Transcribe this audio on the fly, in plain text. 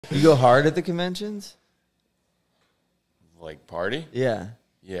You go hard at the conventions? Like party? Yeah.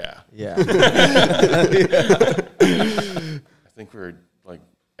 Yeah. Yeah. I think we were like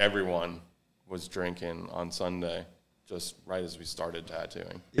everyone was drinking on Sunday just right as we started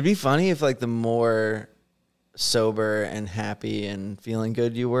tattooing. It'd be funny if like the more sober and happy and feeling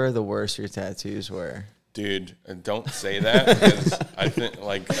good you were, the worse your tattoos were. Dude, don't say that because I think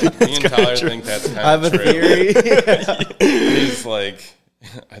like me and Tyler think that's kind of true. I have a theory. He's like,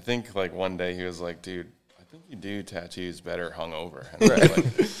 I think like one day he was like, dude, I think you do tattoos better hungover. And I was like,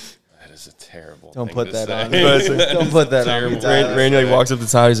 that is a terrible Don't thing put to that say. on me. Don't put that on me. Randy like walks up to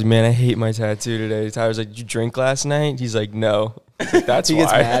Tyler. He's like, man, I hate my tattoo today. Tyler's like, did you drink last night? He's like, no. Like, that's he why.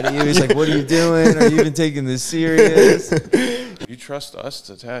 gets mad at you. He's like, what are you doing? Are you even taking this serious? You trust us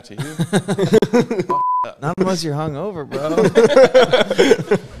to tattoo you? Not unless you're hungover, bro.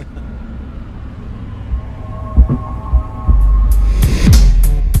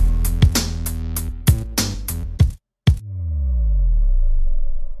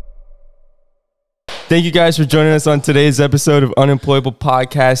 Thank you guys for joining us on today's episode of Unemployable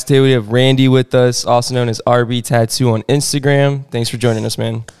Podcast. Today we have Randy with us, also known as RB Tattoo on Instagram. Thanks for joining us,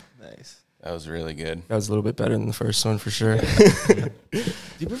 man. Nice. That was really good. That was a little bit better than the first one for sure.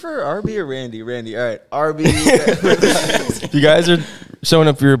 Do you prefer RB or Randy? Randy. All right. RB. If you guys are showing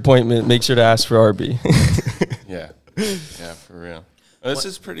up for your appointment, make sure to ask for RB. Yeah. Yeah, for real. Well, this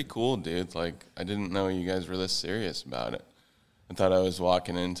is pretty cool, dude. Like, I didn't know you guys were this serious about it. I thought I was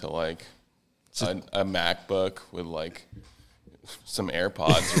walking into, like, a MacBook with, like, some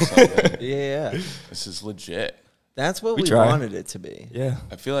AirPods or something. Yeah. This is legit. That's what we try. wanted it to be. Yeah.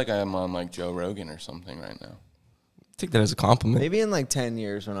 I feel like I am on, like, Joe Rogan or something right now. Take that as a compliment. Maybe in like 10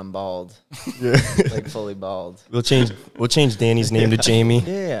 years when I'm bald. Yeah. Like fully bald. We'll change Danny's name to Jamie.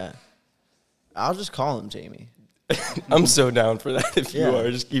 Yeah. I'll just call him Jamie. I'm so down for that if you Yeah. are.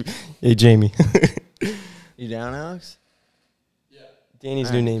 Just keep, hey, Jamie. You down, Alex? Danny's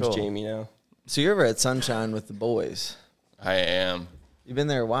All new right, name's cool. Jamie now. So you're over at Sunshine with the boys. I am. You been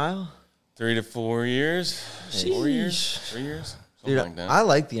there a while? 3 to 4 years? 4 years? 3 years? Something Dude, like that. I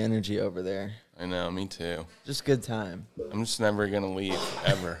like the energy over there. I know, me too. Just good time. I'm just never gonna leave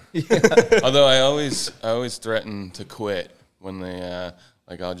ever. Although I always threaten to quit when they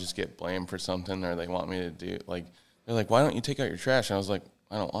like I'll just get blamed for something or they want me to do like they're like, why don't you take out your trash? And I was like,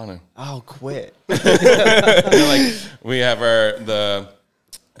 I don't want to. I'll quit. Like we have the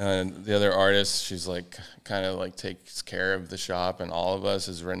other artist. She's like kind of like takes care of the shop and all of us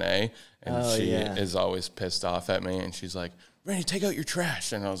is Renee, and she is always pissed off at me. And she's like, Randy, take out your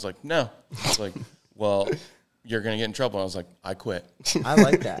trash. And I was like, no. I was like, well, you're going to get in trouble. And I was like, I quit. I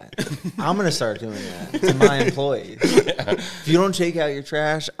like that. I'm going to start doing that to my employees. Yeah. If you don't take out your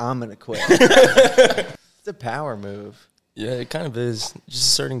trash, I'm going to quit. It's a power move. Yeah, it kind of is.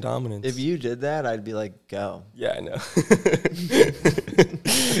 Just asserting dominance. If you did that, I'd be like, go. Yeah, I know.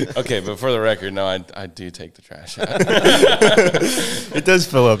 Okay, but for the record, no, I do take the trash out. It does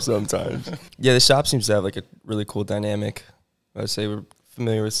fill up sometimes. Yeah, the shop seems to have like a really cool dynamic. I would say we're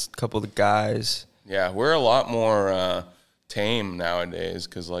familiar with a couple of the guys. Yeah, we're a lot more tame nowadays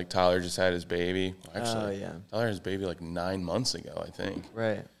because, like, Tyler just had his baby. Actually, Tyler had his baby, like, 9 months ago, I think.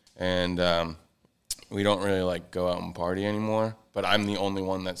 Right. And we don't really, like, go out and party anymore. But I'm the only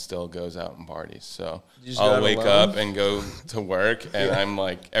one that still goes out and parties. So I'll wake up and go to work, and I'm,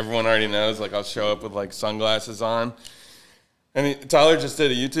 like, everyone already knows. Like, I'll show up with, like, sunglasses on. And Tyler just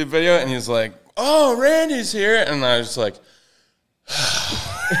did a YouTube video, and he's like, oh, Randy's here. And I was just like...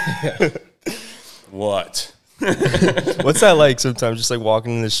 What? What's that like sometimes? Just like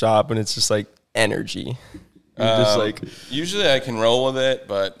walking in the shop and it's just like energy. You're just like usually I can roll with it,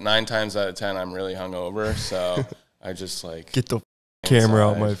 but 9 times out of 10 I'm really hungover, so I just like get the camera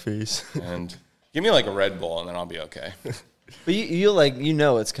out my face and give me like a Red Bull and then I'll be okay. But you like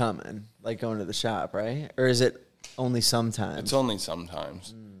it's coming, like going to the shop, right? Or is it only sometimes? It's only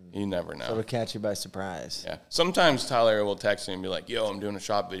sometimes. You never know. So it'll catch you by surprise. Yeah. Sometimes Tyler will text me and be like, yo, I'm doing a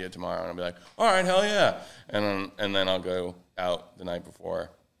shop video tomorrow. And I'll be like, all right, hell yeah. And then I'll go out the night before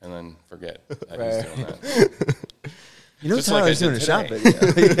and then forget that he's doing that. You know, Just Tyler's like doing a shop video.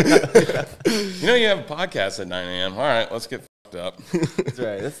 You know, you have a podcast at 9 a.m. All right, let's get fucked up. That's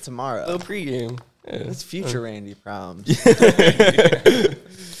right. That's tomorrow. little pregame. Yeah. That's future Randy problems.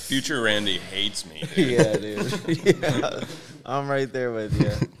 Future Randy hates me, dude. Yeah, dude. Yeah. I'm right there with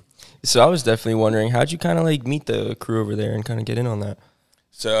you. So I was definitely wondering, how'd you kind of like meet the crew over there and kind of get in on that?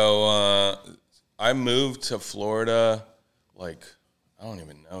 So I moved to Florida, like, I don't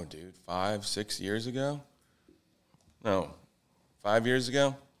even know, dude, 5-6 years ago. No, 5 years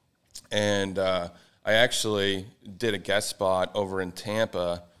ago. And I actually did a guest spot over in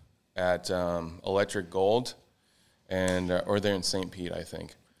Tampa at Electric Gold, and or they're in St. Pete, I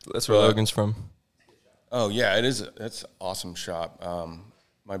think. That's where Logan's from. Oh yeah, it is. That's an awesome shop.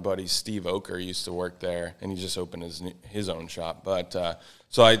 My buddy Steve Ogar used to work there, and he just opened his own shop. But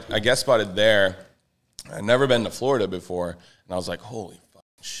so I guest spotted there. I'd never been to Florida before, and I was like, holy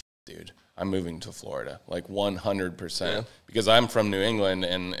fucking shit, dude. I'm moving to Florida, like 100%, because I'm from New England,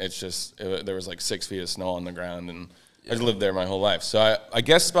 and it's just there was like 6 feet of snow on the ground, and I lived there my whole life. So I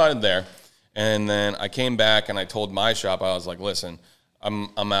guest spotted there, and then I came back and I told my shop, I was like, listen,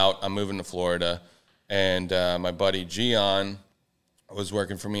 I'm out, I'm moving to Florida, and my buddy Gian was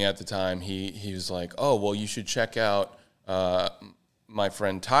working for me at the time. He was like, oh, well, you should check out my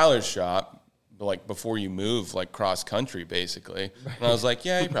friend Tyler's shop, like before you move, like cross country, basically. And I was like,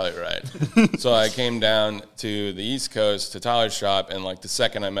 yeah, you're probably right. So I came down to the East Coast to Tyler's shop, and like the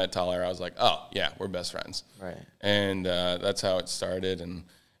second I met Tyler, I was like, oh yeah, we're best friends. Right. And that's how it started. And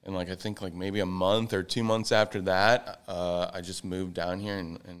like I think like maybe a month or 2 months after that, I just moved down here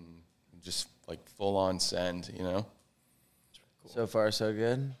and just like full on send, you know. So far, so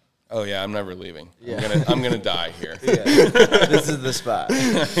good. Oh yeah, I'm never leaving. Yeah. I'm gonna die here. Yeah. This is the spot.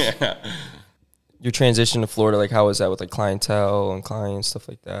 Yeah. Your transition to Florida, like how was that with like clientele and clients, stuff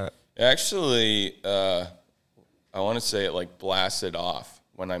like that? Actually, I want to say it like blasted off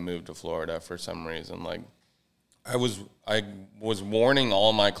when I moved to Florida for some reason. Like I was warning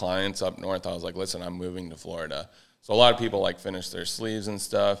all my clients up north. I was like, listen, I'm moving to Florida. So a lot of people like finished their sleeves and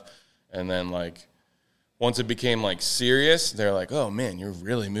stuff. And then like once it became like serious, they're like, oh man, you're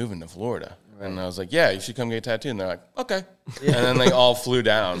really moving to Florida. And I was like, yeah, you should come get tattooed. And they're like, okay. Yeah. And then they all flew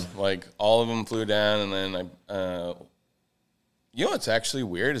down. Like, all of them flew down. And then you know what's actually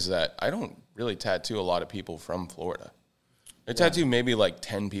weird is that I don't really tattoo a lot of people from Florida. I tattoo maybe like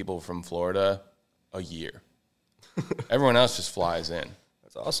 10 people from Florida a year. Everyone else just flies in.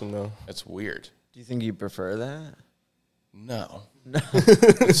 That's awesome, though. It's weird. Do you think you prefer that? No.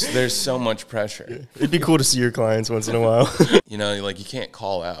 There's so much pressure. Yeah. It'd be cool to see your clients once in a while. You know, like you can't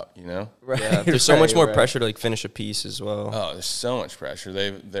call out, you know? Right. Yeah, there's so much more pressure to like finish a piece as well. Oh, there's so much pressure.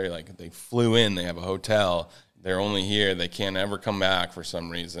 They flew in, they have a hotel, they're only here, they can't ever come back for some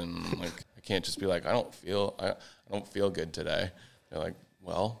reason. Like I can't just be like, I don't feel good today. They're like,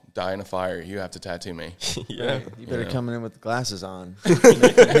 well, die in a fire. You have to tattoo me. Yeah, you better come in with the glasses on. Make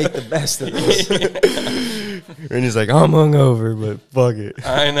the best of this. And he's like, I'm hungover, but fuck it.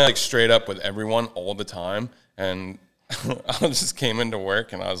 I know, like straight up with everyone all the time. And I just came into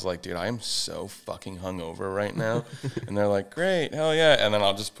work and I was like, dude, I am so fucking hungover right now. And they're like, great, hell yeah. And then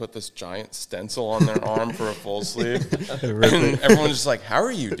I'll just put this giant stencil on their arm for a full sleeve. And everyone's just like, how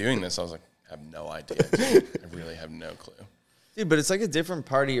are you doing this? I was like, I have no idea. Dude. I really have no clue. Dude, but it's like a different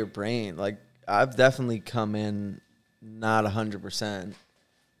part of your brain. Like, I've definitely come in not 100%.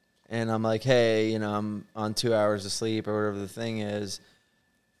 And I'm like, hey, you know, I'm on 2 hours of sleep or whatever the thing is.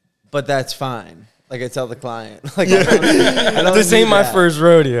 But that's fine. Like, I tell the client. Like, I don't this ain't my first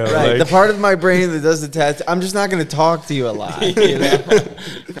rodeo. Right. Like. The part of my brain that does the tattoo, I'm just not going to talk to you a lot. You know?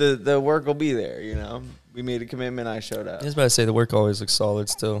 The work will be there, you know. We made a commitment. I showed up. I was about to say the work always looks solid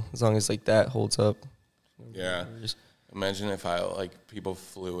still, as long as, like, that holds up. Yeah. Imagine if people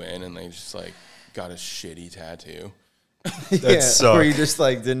flew in and they just like got a shitty tattoo. Or you just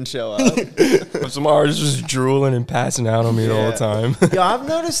like didn't show up. Some artists just drooling and passing out on me all the time. Yeah, I've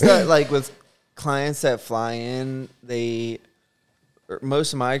noticed that like with clients that fly in,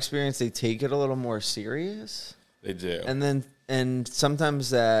 most of my experience, they take it a little more serious. They do. And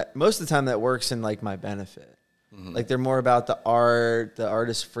sometimes most of the time that works in like my benefit. Mm-hmm. Like they're more about the art, the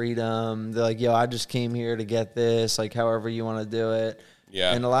artist freedom. They're like, yo, I just came here to get this, like however you want to do it.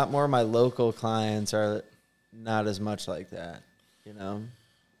 Yeah. And a lot more of my local clients are not as much like that, you know?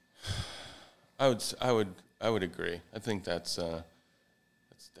 I would agree. I think that's definitely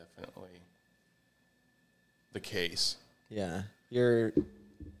the case. Yeah. Do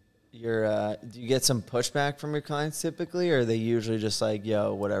you get some pushback from your clients typically, or are they usually just like,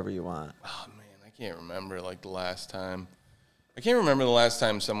 yo, whatever you want? Oh, man. I can't remember like the last time. I can't remember the last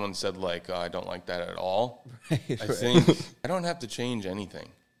time someone said like, oh, I don't like that at all. Right, I think I don't have to change anything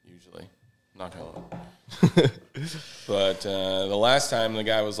usually. Not home. But the last time the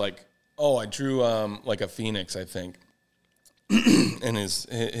guy was like, oh, I drew like a phoenix, I think. And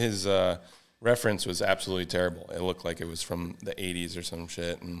his reference was absolutely terrible. It looked like it was from the 80s or some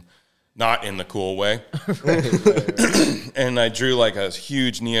shit, and not in the cool way. Right. And I drew like a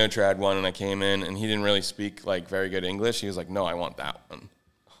huge neotrad one, and I came in, and he didn't really speak like very good English. He was like, no, I want that one.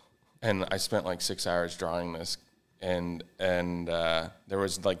 And I spent like 6 hours drawing this, and there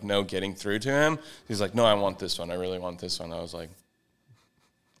was like no getting through to him. He's like, no, I want this one. I really want this one. I was like,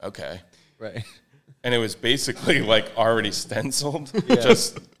 okay. Right. And it was basically like already stenciled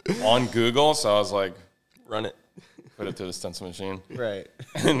just on Google. So I was like, run it. Put it to the stencil machine. Right.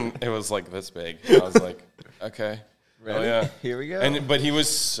 And it was like this big. I was like, okay. Ready? Oh, yeah. Here we go. But he was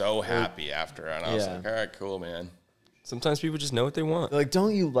so happy after. And I was like, all right, cool, man. Sometimes people just know what they want. They're like,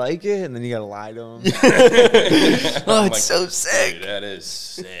 don't you like it? And then you got to lie to them. Oh, it's so sick. Dude, that is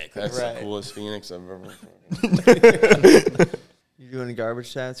sick. That's the coolest Phoenix I've ever. You do any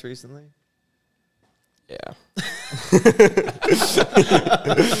garbage tats recently? Yeah.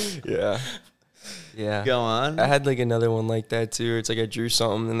 Yeah. Yeah. Go on. I had like another one like that too. It's like I drew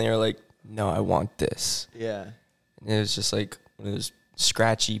something and they were like, no, I want this. Yeah. And it was just like one of those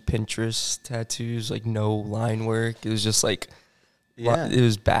scratchy Pinterest tattoos, like no line work. It was just like, it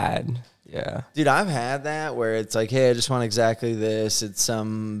was bad. Yeah. Dude, I've had that where it's like, hey, I just want exactly this. It's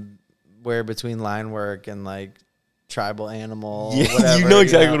somewhere between line work and like tribal animal. Yeah, whatever, you know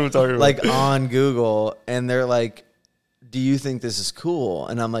exactly what I'm talking about. Like on Google, and they're like, do you think this is cool?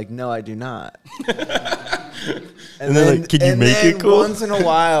 And I'm like, no, I do not. And then like, can you make it cool? Once in a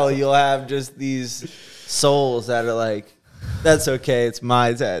while, you'll have just these souls that are like, that's okay, it's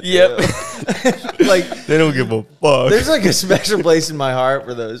my tattoo. Yep. Like, they don't give a fuck. there's like a special place in my heart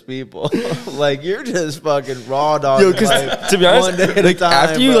for those people. Like, you're just fucking raw dog. Yo, because to be honest, like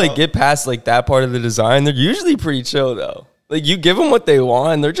after you like get past like that part of the design, they're usually pretty chill though. Like you give them what they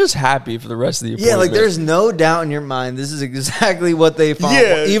want, and they're just happy for the rest of the appointment. Yeah, like there's no doubt in your mind this is exactly what they found.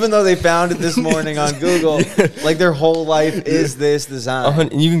 Yeah. Even though they found it this morning on Google, like their whole life is this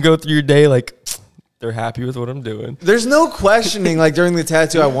design. And you can go through your day like they're happy with what I'm doing. There's no questioning like during the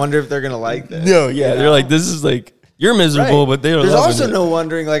tattoo, I wonder if they're gonna like this. No, yeah, they're like, this is like, you're miserable, but they're There's loving also it. no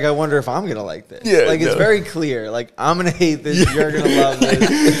wondering, like, I wonder if I'm going to like this. Yeah, like, it's very clear. Like, I'm going to hate this. You're going to love this.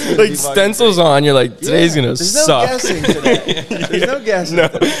 It's gonna like be fucking stencils great. on, you're like, today's going to There's suck. no guessing today. There's no guessing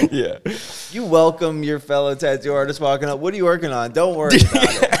today. Yeah. You welcome your fellow tattoo artist walking up. What are you working on? Don't worry about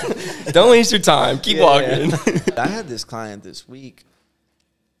it. Don't waste your time. Keep walking. I had this client this week.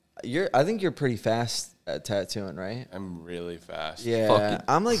 I think you're pretty fast at tattooing, right? I'm really fast. Yeah. Fucking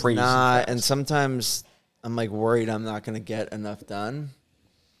I'm like crazy not, fast. and sometimes I'm like worried I'm not going to get enough done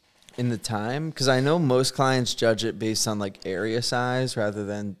in the time, because I know most clients judge it based on like area size rather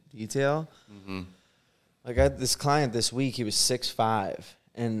than detail. Mm-hmm. Like I had this client this week, he was 6'5",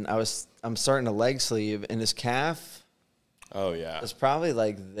 and I'm starting a leg sleeve, and his calf Oh, yeah. was probably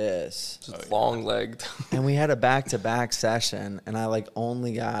like this. Just long-legged. And we had a back-to-back session, and I like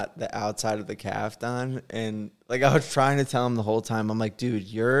only got the outside of the calf done. And like I was trying to tell him the whole time, I'm like, dude,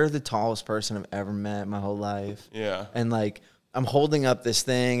 you're the tallest person I've ever met in my whole life. Yeah. And like I'm holding up this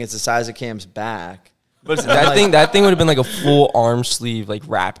thing, it's the size of Cam's back. But that thing would have been like a full arm sleeve, like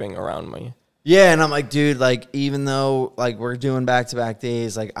wrapping around me. Yeah, and I'm like, dude, like even though like we're doing back-to-back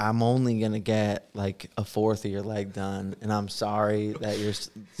days, like I'm only gonna get like a fourth of your leg done, and I'm sorry that you're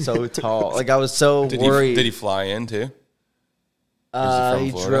so tall. Like I was so worried. Did he fly in too?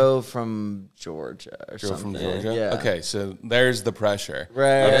 He drove from Georgia or something. From Georgia? Yeah. Okay, so there's the pressure.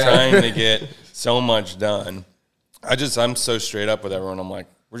 Right. I'm trying to get so much done. I'm so straight up with everyone. I'm like,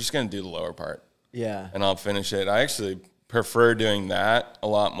 we're just going to do the lower part. Yeah. And I'll finish it. I actually prefer doing that a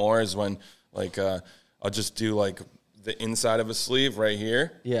lot more, is when like I'll just do like the inside of a sleeve right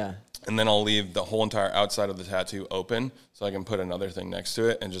here. Yeah. And then I'll leave the whole entire outside of the tattoo open so I can put another thing next to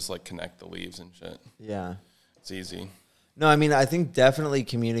it and just like connect the leaves and shit. Yeah. It's easy. No, I mean, I think definitely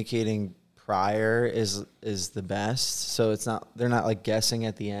communicating prior is the best. So they're not like guessing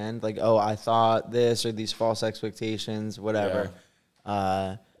at the end, like, oh, I thought this, or these false expectations, whatever.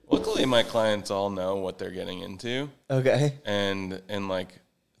 Yeah. Luckily, my clients all know what they're getting into. Okay. And like,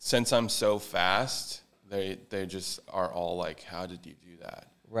 since I'm so fast, they just are all like, how did you do that?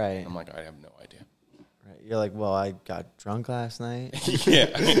 Right. I'm like, I have no idea. Right. You're like, well, I got drunk last night. Yeah.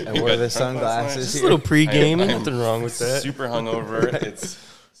 I wore the sunglasses. Just a little pregame. Nothing wrong with that. Super hungover. It's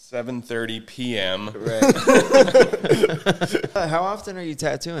 7:30 p.m. Right. How often are you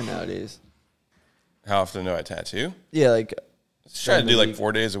tattooing nowadays? How often do I tattoo? Yeah, like Just try to do like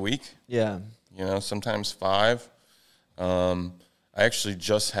 4 days a week. Yeah. You know, sometimes 5. I actually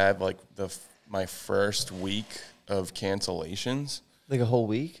just had like my first week of cancellations. Like a whole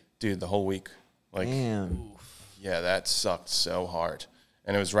week? Dude, the whole week. Like, damn. Yeah, that sucked so hard.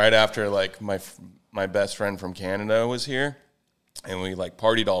 And it was right after like my best friend from Canada was here, and we like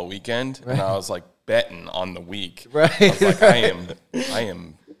partied all weekend. Right. And I was like betting on the week. Right. I was like, I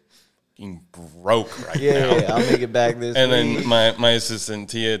am being broke right now. Yeah, I'll make it back this and week. then my assistant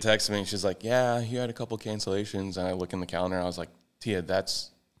Tia texted me, and she's like, yeah, you had a couple cancellations. And I look in the calendar, and I was like, Tia,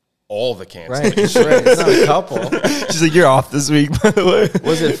 that's all the cancellations. Right. It's not a couple. She's like, you're off this week, by the way.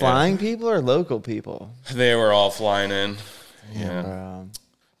 Was it flying people or local people? They were all flying in. Yeah.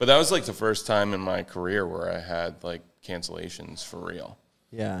 But that was like the first time in my career where I had like cancellations for real.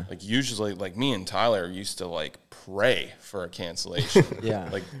 Yeah. Like usually like me and Tyler used to like pray for a cancellation. Yeah.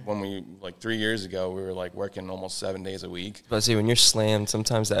 Like when we like 3 years ago, we were like working almost 7 days a week. But see, when you're slammed,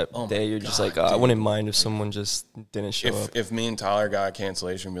 sometimes that day you're just like, I wouldn't mind if someone just didn't show up. If me and Tyler got a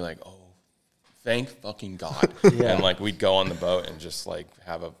cancellation, we'd be like, oh, thank fucking God. Yeah. And like we'd go on the boat and just like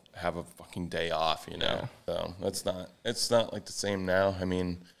have a fucking day off, you know. So it's not like the same now. I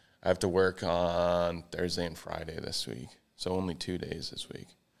mean, I have to work on Thursday and Friday this week. So only 2 days this week.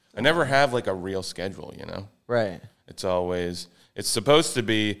 I never have like a real schedule, you know? Right. It's supposed to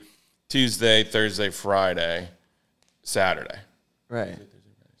be Tuesday, Thursday, Friday, Saturday. Right.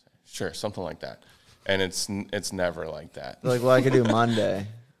 Sure, something like that. And it's never like that. Like, well, I could do Monday.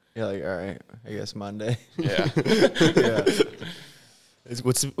 You're like, all right, I guess Monday. Yeah. Yeah.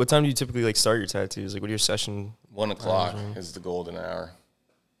 What time do you typically like start your tattoos? Like, what are your session? 1 o'clock is the golden hour.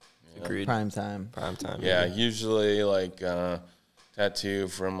 Agreed. Prime time. Prime time. Yeah, usually like tattoo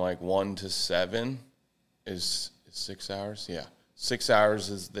from like 1 to 7 is 6 hours. Yeah, 6 hours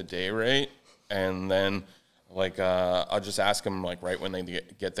is the day rate, and then like I'll just ask them like right when they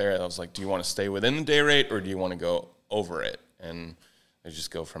get there. I was like, do you want to stay within the day rate or do you want to go over it? And they just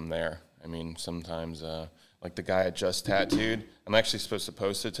go from there. I mean, sometimes like the guy I just tattooed, I'm actually supposed to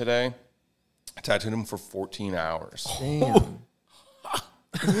post it today. I tattooed him for 14 hours. Damn.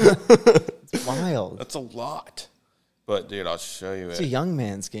 It's wild. That's a lot. But, dude, I'll show you It's it. a young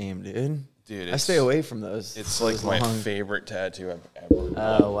man's game, dude. Dude, I stay away from those. It's like my favorite tattoo I've ever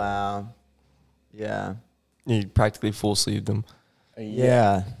done. Oh, wow. Yeah. You practically full sleeved them.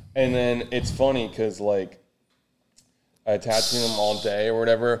 Yeah. And then it's funny because, like, I tattooed him all day or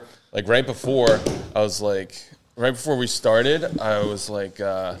whatever. Like, right before we started, I was like,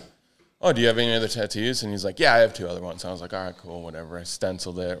 oh, do you have any other tattoos? And he's like, yeah, I have 2 other ones. And I was like, all right, cool, whatever. I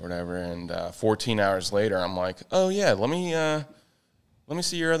stenciled it, whatever. And 14 hours later, I'm like, oh, yeah, let me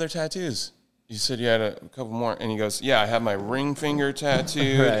see your other tattoos. You said you had a couple more. And he goes, yeah, I have my ring finger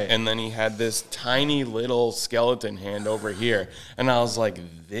tattooed. Right. And then he had this tiny little skeleton hand over here. And I was like,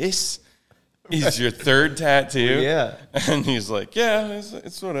 this is your 3rd tattoo? Yeah. And he's like, yeah,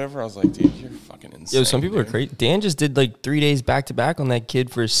 it's whatever. I was like, dude, you're fucking insane. Yo, some people are crazy. Dan just did like 3 days back to back on that kid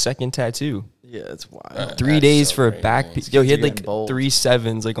for his 2nd tattoo. Yeah, it's wild. 3 days so for a crazy. back piece. Yo, he had You're like getting bold. 3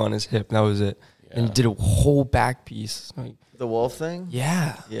 sevens like on his hip. That was it. And he did a whole back piece. Like, The wolf thing?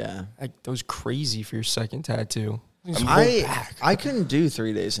 yeah. Yeah. Like, that was crazy for your 2nd tattoo. I couldn't do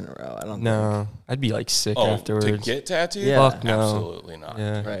 3 days in a row. I don't No, I'd be like sick afterwards. To get tattooed? Yeah. Fuck no. Absolutely not.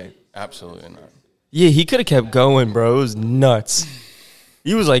 Yeah. think. Right. Absolutely not. Yeah, he could have kept going, bro. It was nuts.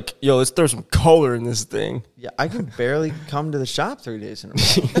 He was like, yo, let's throw some color in this thing. Yeah, I can barely come to the shop 3 days in a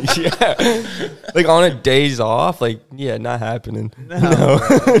row. Yeah. Like on a days off, like, yeah, not happening. No.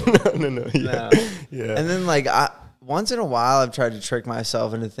 No. Yeah. No. Yeah. And then, like, once in a while, I've tried to trick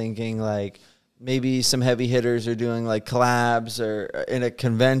myself into thinking, like, maybe some heavy hitters are doing, like, collabs or in a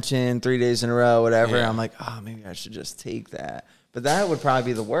convention 3 days in a row, whatever. Yeah. I'm like, oh, maybe I should just take that. But that would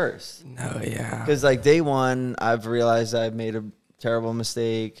probably be the worst. No, yeah. Because, like, day one, I've realized I've made a terrible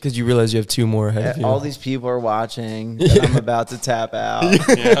mistake. Because you realize you have 2 more ahead of you. All these people are watching that I'm about to tap out.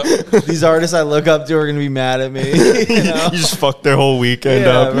 Yep. These artists I look up to are going to be mad at me. You know? You just fucked their whole weekend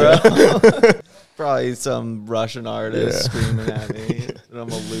up. Bro. Probably some Russian artist screaming at me that I'm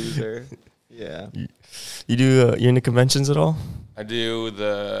a loser. Yeah. You do, you into conventions at all? I do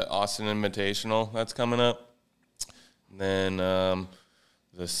the Austin Invitational that's coming up. Then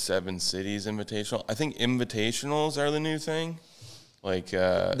the 7 Cities Invitational. I think invitationals are the new thing. Like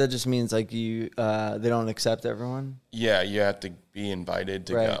That just means like they don't accept everyone. yeah, you have to be invited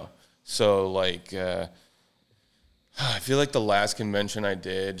to go. So like I feel like the last convention I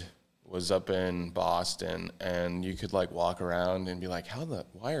did was up in Boston, and you could like walk around and be like,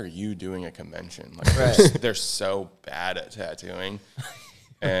 why are you doing a convention? Like they're so bad at tattooing.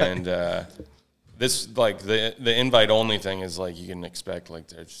 And this like the invite only thing is like you can expect like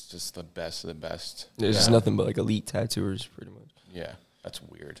they're just the best of the best. There's just nothing but like elite tattooers, pretty much. Yeah, that's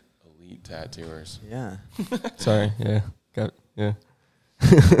weird. Elite tattooers. Yeah. Sorry, yeah. Yeah.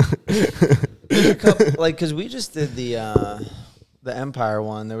 Like, because we just did the Empire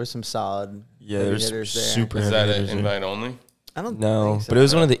one. There was some solid There's hitters there. super Is heavy that hitters an there. invite only? I don't No, think so. but it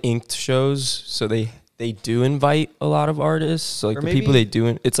was one of the inked shows, so they do invite a lot of artists. So like Or the maybe people they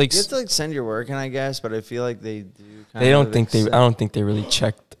do, it's like You have to like send your work in, I guess, but I feel like they do. they don't think they. I don't think they really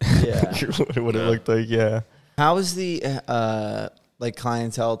checked Yeah. what it looked like. Yeah. How is the like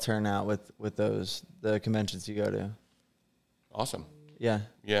clientele turnout with the conventions you go to? Awesome. Yeah.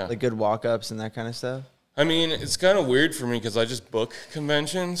 Yeah. Like good walk-ups and that kind of stuff? I mean, it's kind of weird for me because I just book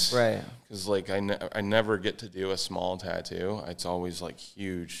conventions. Right. Because, like, I never get to do a small tattoo. It's always, like,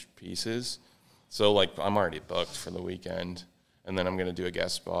 huge pieces. So, like, I'm already booked for the weekend. And then I'm going to do a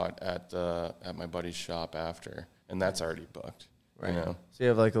guest spot at my buddy's shop after. And that's already booked. Right. You know? So you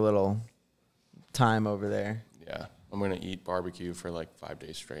have, like, a little time over there. Yeah. I'm going to eat barbecue for, like, 5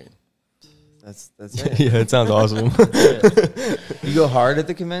 days straight. That's it. Yeah, it sounds awesome. You go hard at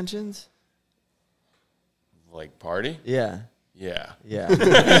the conventions? Like, party? Yeah. Yeah. Yeah.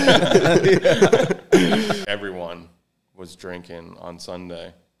 Everyone was drinking on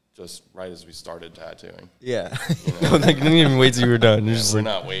Sunday, just right as we started tattooing. Yeah. You know? Like, didn't even wait till you were done. Yeah, we're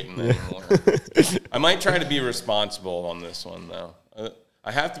not waiting anymore. I might try to be responsible on this one, though.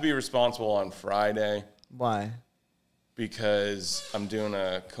 I have to be responsible on Friday. Why? Because I'm doing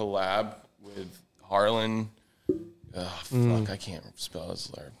a collab with Harlan. Fuck, I can't spell his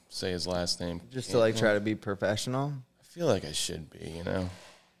or say his last name. Just to like try to be professional? I feel like I should be, you know.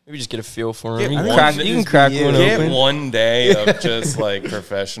 Maybe just get a feel for him. You can crack one Get open. one day of just like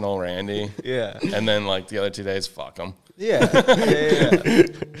professional Randy. Yeah. And then like the other 2 days, fuck him. Yeah. Yeah.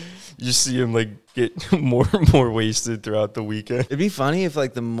 You just see him like get more and more wasted throughout the weekend. It'd be funny if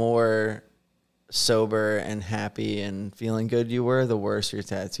like the more sober and happy and feeling good you were, the worse your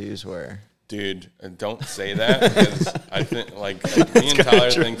tattoos were. Dude, don't say that because I think like me and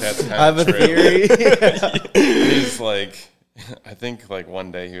Tyler think that's kind of I have a true. theory. He's like, I think like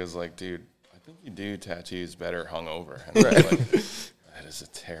one day he was like, dude, I think you do tattoos better hungover. And I was like, that is a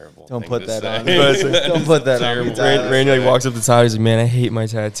terrible Don't thing put to that say. on. That Don't is put a that on me, terrible Tyler. thing to Randy like say. walks up to Tyler. He's like, man, I hate my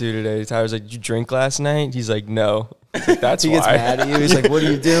tattoo today. Tyler's like, did you drink last night? He's like, no. Like, that's He why. gets mad at you. He's like, what are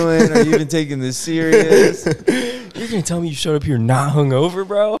you doing? Are you even taking this serious? You're going to tell me you showed up here not hungover,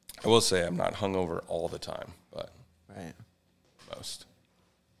 bro? I will say I'm not hungover all the time, but Right. most.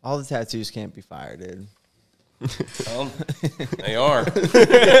 All the tattoos can't be fire, dude. Well, they are.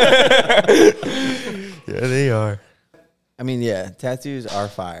 Yeah, they are. I mean, yeah, tattoos are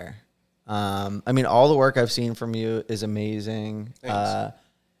fire. I mean, all the work I've seen from you is amazing. Thanks.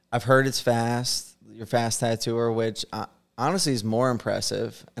 I've heard it's fast. You're a fast tattooer, which honestly is more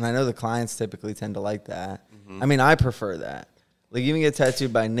impressive. And I know the clients typically tend to like that. I mean, I prefer that. Like, even get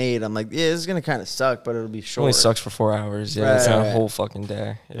tattooed by Nate, I'm like, yeah, this is going to kind of suck, but it'll be short. Only sucks for 4 hours. Yeah, Right, it's not right. a whole fucking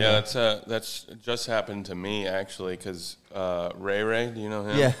day. Yeah, that's just happened to me actually because Ray, do you know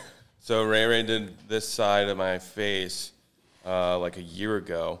him? Yeah. So Ray did this side of my face like a year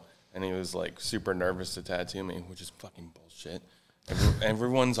ago, and he was like super nervous to tattoo me, which is fucking bullshit.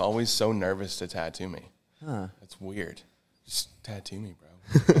 Everyone's always so nervous to tattoo me. Huh. That's weird. Just tattoo me, bro.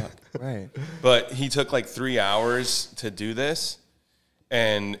 What the fuck? Right. But he took like 3 hours to do this,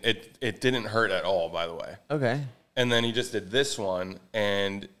 and it didn't hurt at all, by the way. Okay. And then he just did this one,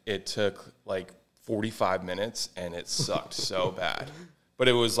 and it took like 45 minutes, and it sucked so bad. But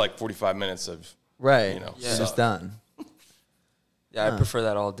it was like 45 minutes of, Right. you know, It's just done. Yeah, I prefer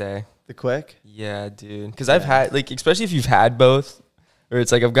that all day. The quick? Yeah, dude. Because I've had, like, especially if you've had both, or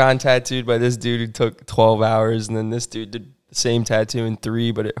it's like I've gotten tattooed by this dude who took 12 hours, and then this dude did the same tattoo in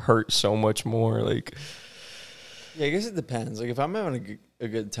 3, but it hurt so much more. Like, Yeah, I guess it depends. Like, if I'm having a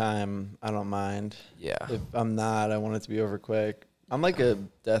good time, I don't mind. yeah. If I'm not, I want it to be over quick. I'm like a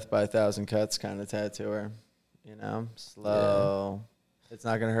death by 1,000 cuts kind of tattooer. You know, slow. Yeah. It's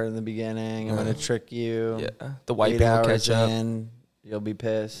not going to hurt in the beginning. I'm going to trick you. Yeah. The white 8 people hours catch up. in, you'll be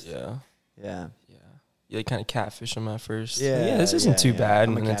pissed. Yeah. Yeah. Yeah. You like kind of catfish them at first. Yeah. Yeah, this isn't too bad.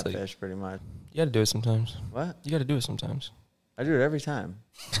 I'm And a then it's like, catfish, pretty much. you got to do it sometimes. What? You got to do it sometimes. I do it every time.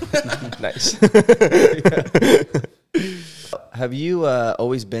 Nice. Have you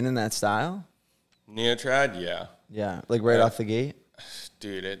always been in that style? Neotrad, yeah. Yeah, like right off the gate?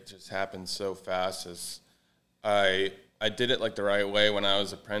 Dude, it just happened so fast. As I did it like the right way when I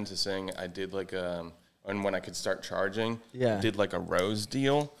was apprenticing. I did like and when I could start charging, Yeah. I did like a rose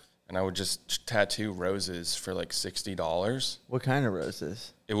deal, and I would just tattoo roses for like $60. What kind of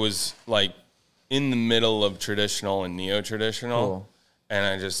roses? It was like in the middle of traditional and neo-traditional, Cool. and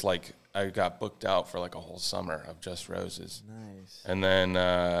I just like I got booked out for like a whole summer of just roses. Nice. And then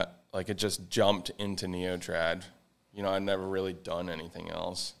like it just jumped into neotrad. You know, I'd never really done anything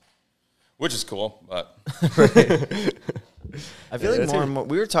else, which is cool, but I feel like more and more,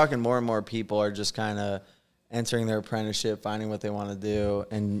 we were talking more and more people are just kind of entering their apprenticeship, finding what they want to do,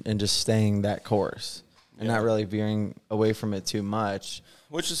 and just staying that course and not really veering away from it too much.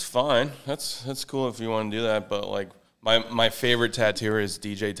 which is fine. That's cool if you want to do that, but like my favorite tattooer is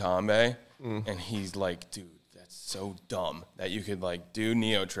DJ Tombe, and he's like, dude, that That's so dumb that you could like do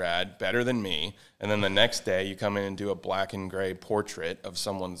Neotrad better than me, and then the next day you come in and do a black and gray portrait of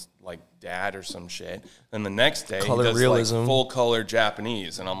someone's like dad or some shit. Then the next day Color he does realism. like full color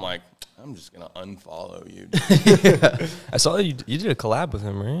Japanese, and I'm like, I'm just gonna unfollow you. Yeah. I saw you did a collab with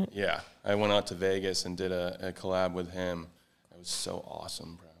him, right? Yeah, I went out to Vegas and did a collab with him. It was so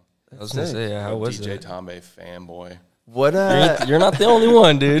awesome, bro. I was gonna say, yeah, how was DJ it? Tombe fanboy. What You're not the only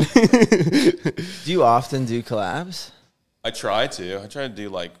one, dude. do you often do collabs? I try to do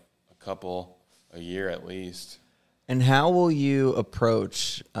like a couple a year at least. And how will you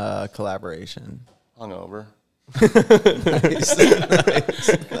approach collaboration? Hungover. Nice.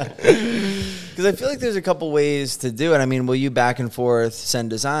 Because I feel like there's a couple ways to do it. I mean, will you back and forth send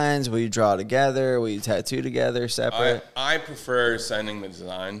designs? Will you draw together? Will you tattoo together separate? I prefer sending the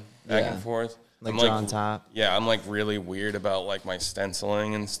design back and forth. Like I'm draw on top? Yeah, I'm like really weird about like my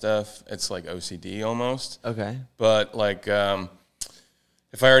stenciling and stuff. It's like OCD almost. Okay. But like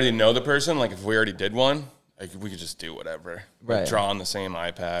if I already know the person, like if we already did one, like we could just do whatever. Right. Like, draw on the same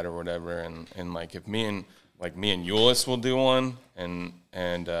iPad or whatever. And like if me and Eulis will do one and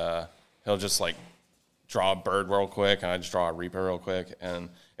he'll just like draw a bird real quick and I just draw a Reaper real quick. And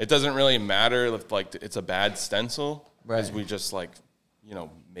it doesn't really matter if like it's a bad stencil. Because we just like, you know,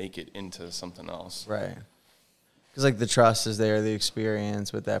 make it into something else. Right. Because, like, the trust is there, the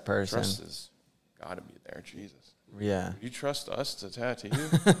experience with that person. Trust has got to be there, Jesus. Yeah. You trust us to tattoo you?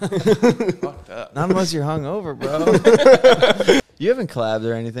 Fucked up. Not unless you're hungover, bro. You haven't collabed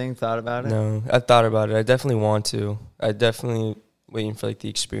or anything, thought about it? No, I thought about it. I definitely want to. I definitely waiting for, like, the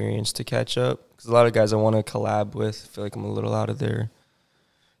experience to catch up. Because a lot of guys I want to collab with, I feel like I'm a little out of their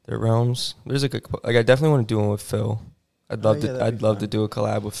realms. There's, like, I definitely want to do one with Phil. I'd love to do a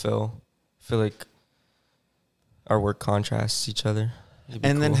collab with Phil. I feel like our work contrasts each other.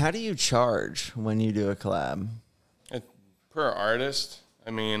 And then how do you charge when you do a collab? Per artist,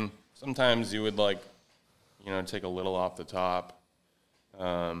 I mean, sometimes you would like, you know, take a little off the top.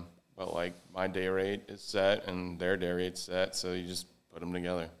 But like my day rate is set and their day rate's set, so you just put them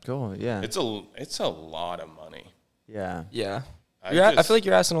together. Cool, yeah. It's a lot of money. Yeah. Yeah. I feel like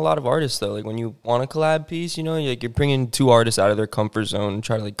you're asking a lot of artists, though. Like, when you want a collab piece, you know, you're bringing two artists out of their comfort zone and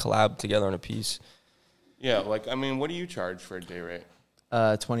try to, like, collab together on a piece. Yeah, like, I mean, what do you charge for a day rate?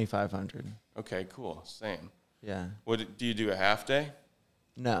 $2,500. Okay, cool. Same. Yeah. What do you do a half day?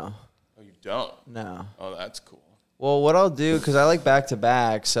 No. Oh, you don't? No. Oh, that's cool. Well, what I'll do, because I like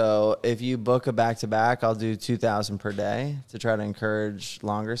back-to-back, so if you book a back-to-back, I'll do $2,000 per day to try to encourage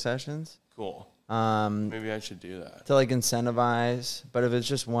longer sessions. Cool. Maybe I should do that. To, like, incentivize. But if it's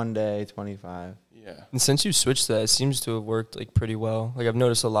just one day, $25. Yeah. And since you switched that, it seems to have worked, like, pretty well. Like, I've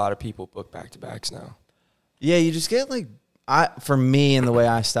noticed a lot of people book back-to-backs now. Yeah, you just get, like, for me and the way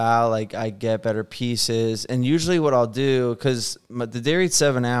I style, like, I get better pieces. And usually what I'll do, because the day rate's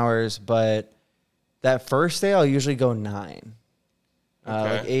 7 hours, but that first day I'll usually go 9.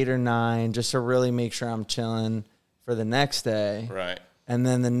 Like 8 or 9, just to really make sure I'm chilling for the next day. Right. And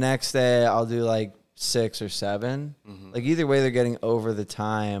then the next day I'll do like 6 or 7. Mm-hmm. Like either way they're getting over the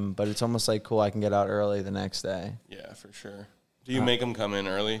time, but it's almost like, cool, I can get out early the next day. Yeah, for sure. Do you make them come in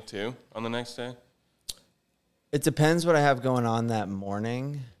early too on the next day? It depends what I have going on that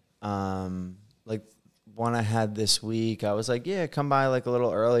morning. Like one I had this week, I was like, yeah, come by like a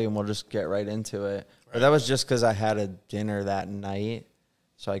little early and we'll just get right into it. Right. But that was just because I had a dinner that night,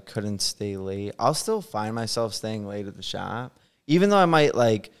 so I couldn't stay late. I'll still find myself staying late at the shop. Even though I might,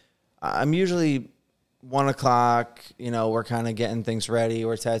 like, I'm usually 1 o'clock, you know, we're kind of getting things ready.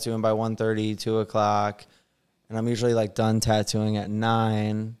 We're tattooing by 1:30, 2 o'clock. And I'm usually, like, done tattooing at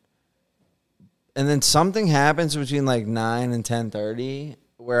 9. And then something happens between, like, 9 and 10:30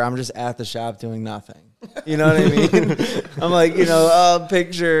 where I'm just at the shop doing nothing. You know what I mean? I'm, like, you know,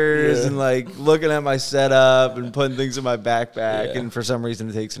 pictures and, like, looking at my setup and putting things in my backpack. And for some reason,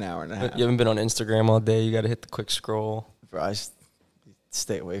 it takes an hour and a half. You haven't been on Instagram all day. You got to hit the quick scroll. Bro, I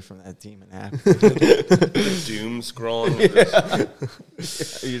stay away from that demon app. Doom scrolling.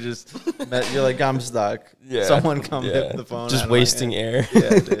 You're like, I'm stuck. Yeah. Someone come hit the phone. Just wasting air.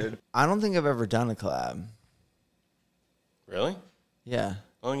 Yeah, dude. I don't think I've ever done a collab. Really? Yeah.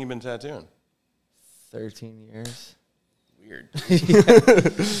 How long have you been tattooing? 13 years. Weird.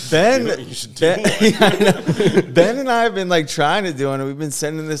 Ben and I have been like trying to do it. We've been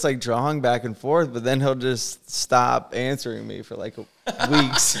sending this like drawing back and forth, but then he'll just stop answering me for like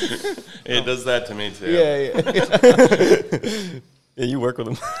weeks. It does that to me too. Yeah. Yeah, you work with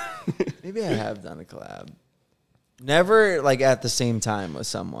him. Maybe I have done a collab. Never like at the same time with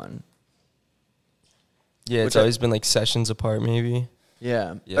someone. Yeah, it's always been like sessions apart, maybe.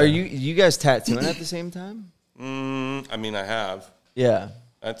 Yeah. Are you guys tattooing at the same time? I mean, I have. Yeah.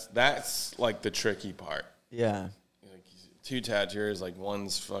 That's like the tricky part. Yeah. Like 2 tattooers, like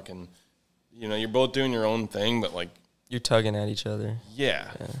one's fucking, you know, you're both doing your own thing, but like you're tugging at each other.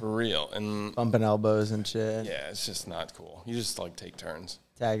 Yeah, for real. And bumping elbows and shit. Yeah, it's just not cool. You just like take turns.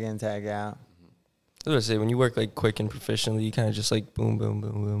 Tag in, tag out. I was gonna say, when you work like quick and professionally, you kind of just like boom, boom,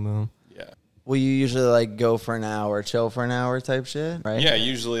 boom, boom, boom. Yeah. Will you usually like go for an hour, chill for an hour type shit, right? Yeah,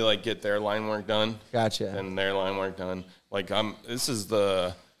 usually like get their line work done. Gotcha. And their line work done. Like this is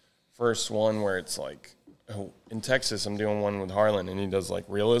the first one where it's like, in Texas, I'm doing one with Harlan, and he does like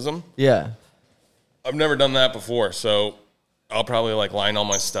realism. Yeah. I've never done that before, so I'll probably like line all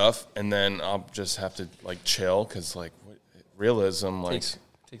my stuff, and then I'll just have to like chill, because like realism, like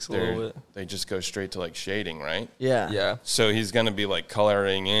takes a little bit. They just go straight to like shading, right? Yeah. Yeah. So he's gonna be like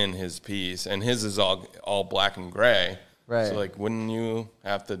coloring in his piece, and his is all black and gray. Right. So like, wouldn't you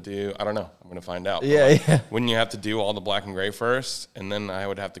have to do? I don't know. I'm gonna find out. Yeah, like, yeah. Wouldn't you have to do all the black and gray first, and then I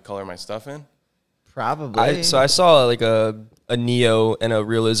would have to color my stuff in? Probably. So I saw like a Neo and a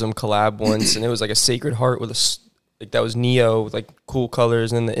realism collab once, and it was like a Sacred Heart with like that was Neo with like cool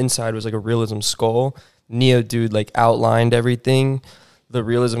colors, and then the inside was like a realism skull. Neo dude like outlined everything. The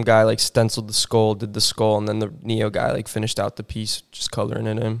realism guy like stenciled the skull, did the skull, and then the Neo guy like finished out the piece, just coloring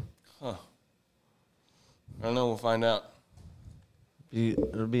it in. Huh. I don't know. We'll find out.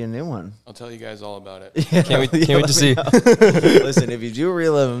 It'll be a new one. I'll tell you guys all about it. Yeah, Can't wait to see. Listen, if you do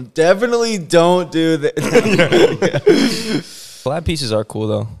realism, definitely don't do that. Collab pieces are cool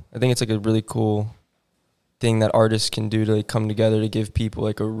though. I think it's like a really cool thing that artists can do to like come together to give people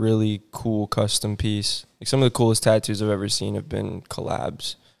like a really cool custom piece. Like some of the coolest tattoos I've ever seen have been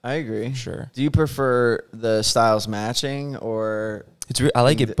collabs. I agree. Sure. Do you prefer the styles matching or? I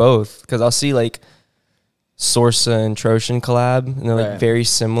like it both, because I'll see like Sorsa and Troshan collab, and they're like very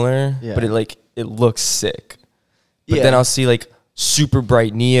similar, but it looks sick. But then I'll see like super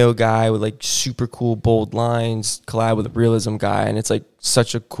bright Neo guy with like super cool bold lines collab with a realism guy, and it's like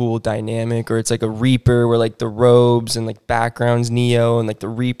such a cool dynamic. Or it's like a Reaper where like the robes and like backgrounds Neo and like the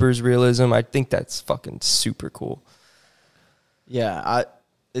Reaper's realism. I think that's fucking super cool. Yeah,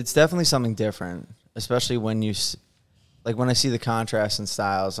 it's definitely something different, especially when you like when I see the contrast in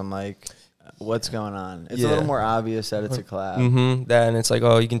styles. I'm like, what's going on? It's a little more obvious that it's a collab. That, and it's like,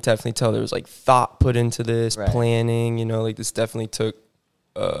 oh, you can definitely tell there was like thought put into this, planning, you know, like this definitely took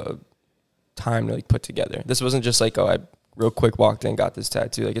time to like put together. This wasn't just like, oh, I real quick walked in, got this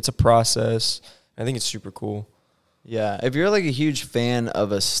tattoo. Like, it's a process. I think it's super cool. Yeah, if you're like a huge fan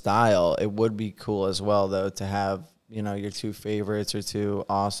of a style, it would be cool as well though to have, you know, your 2 favorites or 2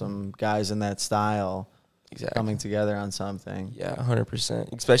 awesome guys in that style coming together on something. Yeah,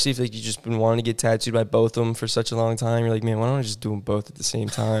 100%. Especially if like you just been wanting to get tattooed by both of them for such a long time. You're like, man, why don't I just do them both at the same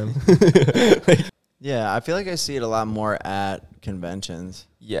time? Yeah, I feel like I see it a lot more at conventions.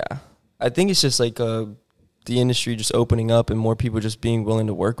 Yeah, I think it's just like the industry just opening up and more people just being willing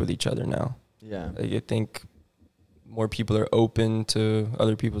to work with each other now. Yeah, like, I think more people are open to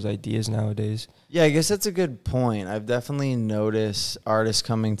other people's ideas nowadays. Yeah, I guess that's a good point. I've definitely noticed artists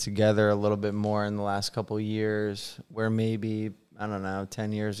coming together a little bit more in the last couple of years, where maybe, I don't know,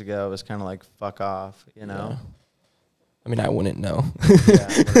 10 years ago it was kind of like, fuck off, you know? Yeah. I mean, I wouldn't know.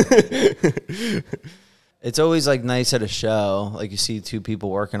 It's always like nice at a show. Like you see 2 people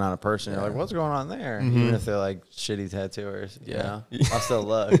working on a person. You're like, what's going on there? Even if they're like shitty tattooers. You know? I'll still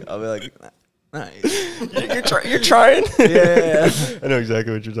look. I'll be like, nice. You're trying? Yeah. I know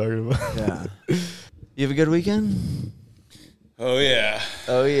exactly what you're talking about. Yeah. You have a good weekend? Oh, yeah.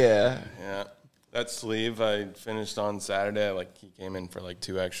 Oh, yeah. Yeah. That sleeve I finished on Saturday. Like, he came in for like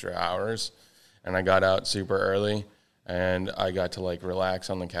 2 extra hours, and I got out super early, and I got to like relax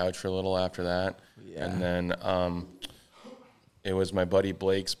on the couch for a little after that. Yeah. And then it was my buddy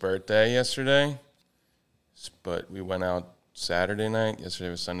Blake's birthday yesterday, but we went out Saturday night. Yesterday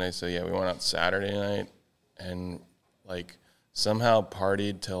was Sunday, so yeah, we went out Saturday night and like somehow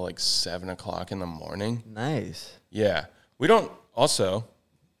partied till like 7 o'clock in the morning. Nice. Yeah, we don't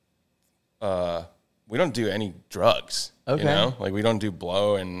do any drugs. Okay. You know, like we don't do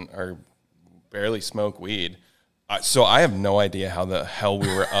blow or barely smoke weed. So I have no idea how the hell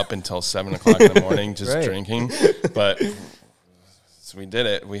we were up until 7 o'clock in the morning just drinking, but so we did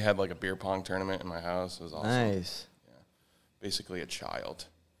it. We had like a beer pong tournament in my house. It was awesome. Nice. Basically a child.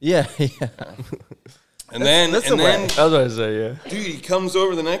 Yeah. And then I was about to say, yeah. Dude, he comes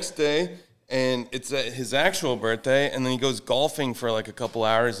over the next day, and it's his actual birthday, and then he goes golfing for like a couple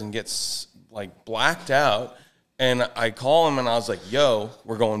hours and gets like blacked out. And I call him, and I was like, yo,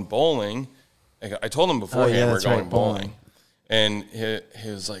 we're going bowling. I told him beforehand we're going bowling. And he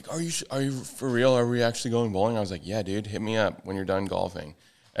was like, are you for real? Are we actually going bowling? I was like, yeah, dude, hit me up when you're done golfing.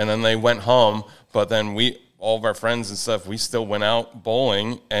 And then they went home, but then all of our friends and stuff, we still went out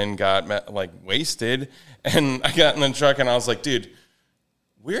bowling and got like wasted. And I got in the truck and I was like, dude,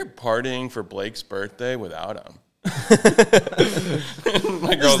 we're partying for Blake's birthday without him.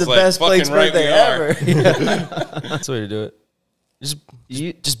 My girl's the like, best Blake's right birthday ever. That's the way to do it.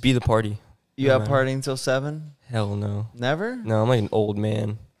 Just be the party. You out partying till 7? Hell no. Never? No, I'm like an old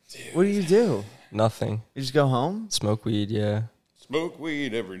man. Dude. What do you do? Nothing. You just go home? Smoke weed, yeah. Smoke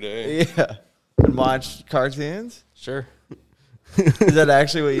weed every day. Yeah. And watch cartoons? Sure. Is that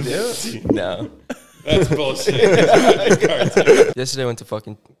actually what you do? No. That's bullshit. Yesterday I went to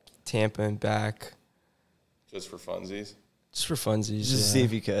fucking Tampa and back. Just for funsies? Just for funsies. Just to see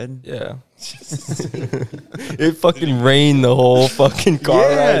if you could. Yeah. It fucking rained the whole fucking car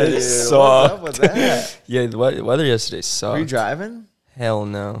ride. It sucked. What's up with that? Yeah, the weather yesterday sucked. Were you driving? Hell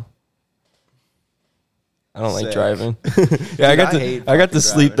no. I don't Sick. like driving. Yeah, I got to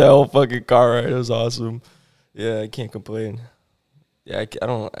sleep that whole fucking car ride. It was awesome. Yeah, I can't complain. Yeah, I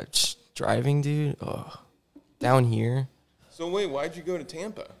don't. Driving, dude. Oh, down here. So wait, why'd you go to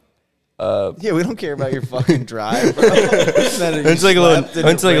Tampa? Yeah, we don't care about your fucking drive, bro. It's like a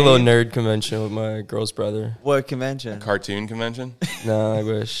little nerd convention with my girl's brother. What convention? Cartoon convention? No, I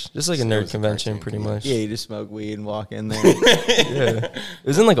wish. Just like a nerd convention, pretty much. Yeah, you just smoke weed and walk in there. Yeah. It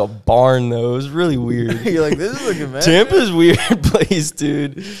was in like a barn though. It was really weird. You're like, this is a convention. Tampa's a weird place,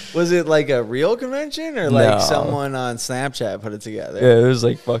 dude. Was it like a real convention or like someone on Snapchat put it together? Yeah, it was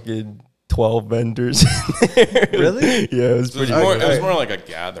like fucking 12 vendors in there. Really? Yeah, it was pretty It was more like a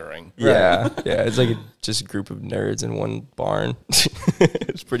gathering. Yeah. Yeah, it's like just a group of nerds in one barn.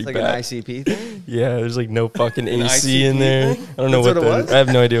 It's pretty Like bad. an ICP thing? Yeah, there's like no fucking AC in there. I don't know That's what what it was? I have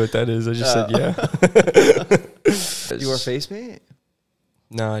no idea what that is. I just said yeah. You wore face paint?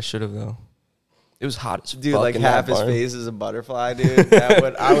 No, I should have though. It was hot as Dude, fuck like in half that his barn. face is a butterfly, dude.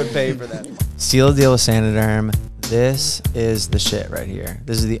 I would pay for that. Seal a deal with SANIDERM. This is the shit right here.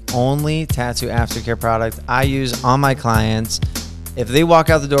 This is the only tattoo aftercare product I use on my clients. If they walk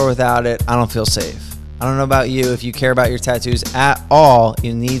out the door without it, I don't feel safe. I don't know about you. If you care about your tattoos at all,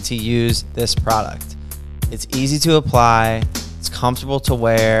 you need to use this product. It's easy to apply. It's comfortable to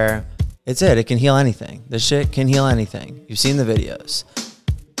wear. It's it. It can heal anything. This shit can heal anything. You've seen the videos.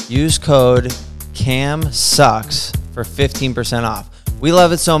 Use code CAMSUCKS for 15% off. We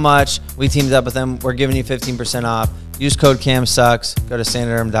love it so much. We teamed up with them. We're giving you 15% off. Use code CAMSUCKS. Go to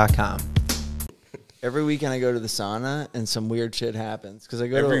SANIDERM.com. Every weekend I go to the sauna and some weird shit happens. Because I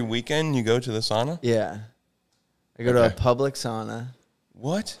go Every weekend you go to the sauna? Yeah. I go to a public sauna.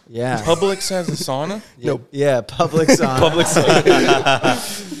 What? Yeah. Publix has a sauna? Nope. Yeah, public sauna. Public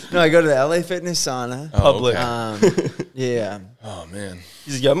sauna. No, I go to the LA Fitness sauna. Public. Yeah. Oh, man.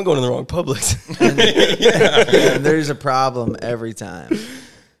 He's like, yeah, I'm going to the wrong Publix. And there's a problem every time.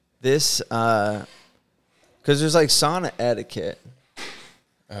 This, because there's like sauna etiquette.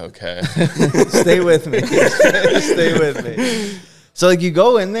 Okay. Stay with me. Stay with me. So like you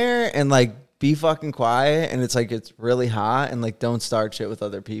go in there and like be fucking quiet and it's like it's really hot and like don't start shit with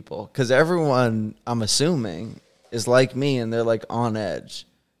other people. Because everyone, I'm assuming, is like me and they're like on edge.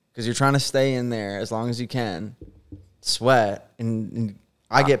 Because you're trying to stay in there as long as you can, sweat, and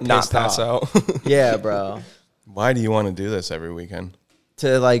I get pissed not pass off. out. Yeah, bro. Why do you want to do this every weekend?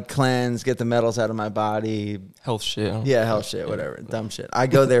 To like cleanse, get the metals out of my body. Health shit. Huh? Yeah, hell shit, whatever. Dumb shit. I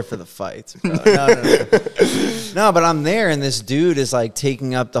go there for the fights, bro. No. No, but I'm there and this dude is like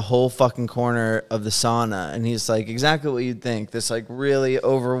taking up the whole fucking corner of the sauna. And he's like exactly what you'd think. This like really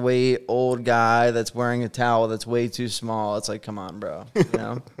overweight old guy that's wearing a towel that's way too small. It's like, come on, bro. You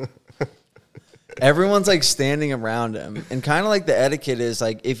know? Everyone's like standing around him. And kind of like the etiquette is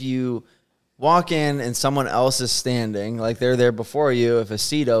like if you walk in and someone else is standing, like they're there before you, if a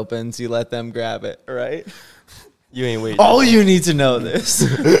seat opens, you let them grab it, right? You ain't waiting. All you need to know this.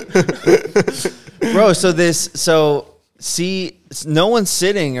 Bro, see, no one's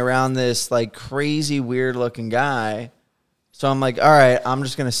sitting around this like crazy weird looking guy. So I'm like, all right, I'm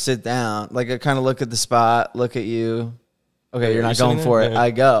just going to sit down. Like I kind of look at the spot, look at you. Okay, you're not going for it. I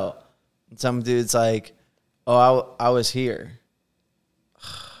go. And some dude's like, oh, I was here.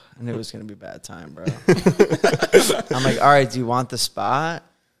 I knew it was going to be a bad time, bro. I'm like, all right, do you want the spot?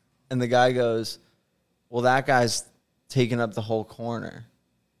 And the guy goes, well, that guy's taking up the whole corner.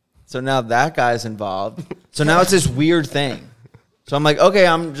 So now that guy's involved. So now it's this weird thing. So I'm like, okay,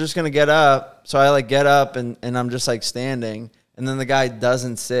 I'm just going to get up. So I like get up and I'm just like standing. And then the guy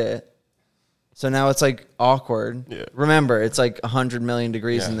doesn't sit. So now it's like awkward. Yeah. Remember, it's like 100 million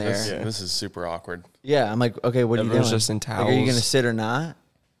degrees in there. This is super awkward. Yeah, I'm like, okay, what are you doing? Just in towels. Like, are you gonna sit or not?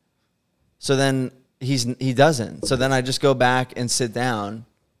 So then he doesn't. So then I just go back and sit down,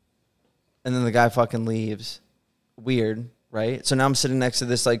 and then the guy fucking leaves. Weird, right? So now I'm sitting next to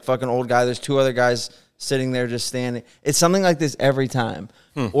this like fucking old guy. There's 2 other guys sitting there just standing. It's something like this every time.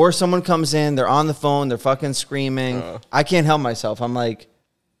 Or someone comes in, they're on the phone, they're fucking screaming. I can't help myself. I'm like,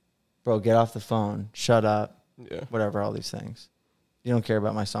 bro, get off the phone. Shut up. Yeah. Whatever, all these things. You don't care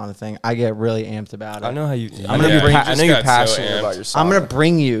about my sauna thing. I get really amped about it. I know how you. I know you're passionate about your sauna. I'm gonna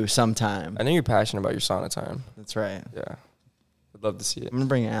bring you sometime. I know you're passionate about your sauna time. That's right. Yeah, I'd love to see it. I'm gonna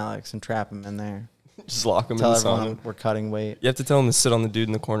bring Alex and trap him in there. Just lock him Tell in the everyone sauna. We're cutting weight. You have to tell him to sit on the dude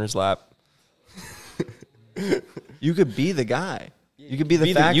in the corner's lap. You could be the guy. You could be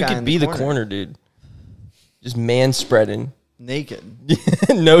the fat guy. You could be the corner dude. Just man spreading. Naked.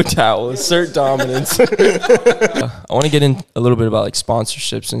 No towel. Assert dominance. I want to get in a little bit about like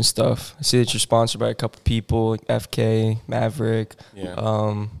sponsorships and stuff. I see that you're sponsored by a couple people, like FK, Maverick. Yeah.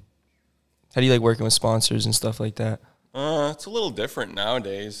 How do you like working with sponsors and stuff like that? It's a little different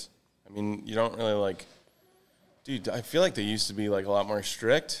nowadays. I mean, you don't really like, dude, I feel like they used to be like a lot more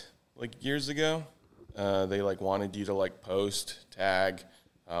strict like years ago. They like wanted you to like post, tag.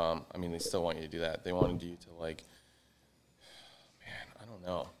 I mean, they still want you to do that. They wanted you to like,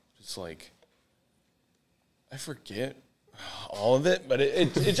 no, just like, I forget all of it, but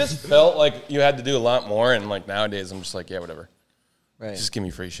it just felt like you had to do a lot more, and like nowadays I'm just like, yeah, whatever. Right. Just give me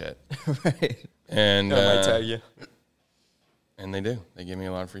free shit. Right. And I might tag you. And they do. They give me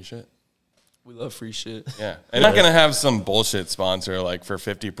a lot of free shit. We love free shit. Yeah. And I'm not going to have some bullshit sponsor like for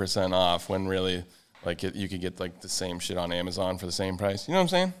 50% off when really like you could get like the same shit on Amazon for the same price. You know what I'm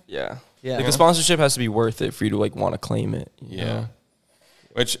saying? Yeah. Yeah. Like the sponsorship has to be worth it for you to like want to claim it. Yeah. Know?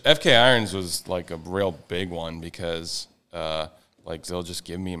 Which FK Irons was like a real big one because like they'll just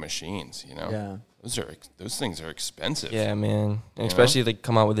give me machines, you know? Yeah. Those things are expensive. Yeah, man. And especially if they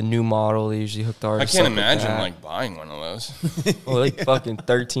come out with a new model, they usually hook the artist. I can't imagine like buying one of those. Well, like fucking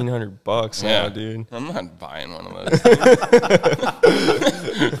 $1,300 now, dude. I'm not buying one of those.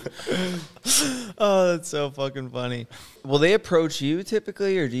 Oh, that's so fucking funny. Will they approach you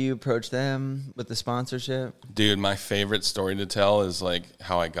typically, or do you approach them with the sponsorship? Dude, my favorite story to tell is like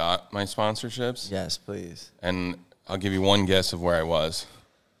how I got my sponsorships. Yes, please. And I'll give you one guess of where I was.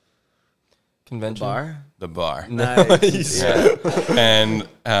 Convention? The bar? The bar. Nice. Yeah. And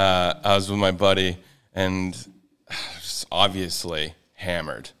I was with my buddy and just obviously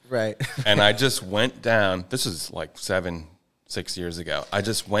hammered. Right. And I just went down. This is like 6 years ago. I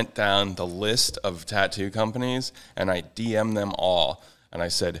just went down the list of tattoo companies and I DM'd them all. And I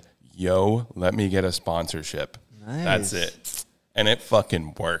said, yo, let me get a sponsorship. Nice. That's it. And it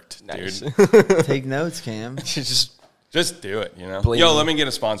fucking worked, Nice. dude. Take notes, Cam. Just do it, you know? Blame Yo, me. let me get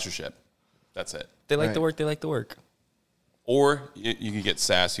a sponsorship. That's it. They like Right. the work. They like the work. Or you could get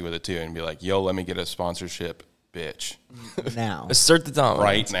sassy with it too and be like, yo, let me get a sponsorship, bitch. Now. Assert the dominance.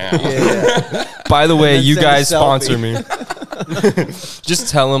 Right now. Yeah. By the way, And then you send a guys sponsor selfie. me. Just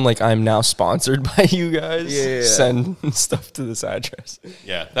tell them like I'm now sponsored by you guys. Yeah. Send stuff to this address.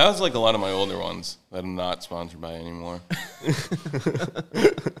 Yeah, that was like a lot of my older ones that I'm not sponsored by anymore.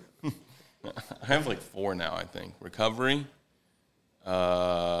 I have like 4 now, I think. Recovery,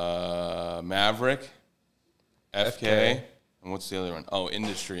 Maverick, FK, and what's the other one? Oh,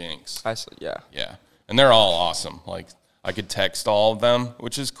 Industry Inks. I said, yeah. Yeah, and they're all awesome. Like, I could text all of them,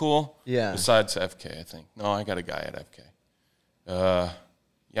 which is cool. Yeah. Besides FK, I think. No, I got a guy at FK.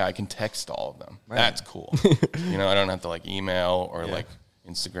 Yeah, I can text all of them. Right. That's cool. You know, I don't have to like email or like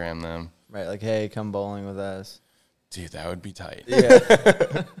Instagram them. Right, like, hey, come bowling with us. Dude, that would be tight. Yeah.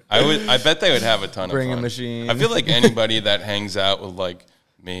 I bet they would have a ton of fun. Bring a machine. I feel like anybody that hangs out with like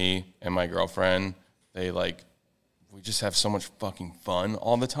me and my girlfriend, we just have so much fucking fun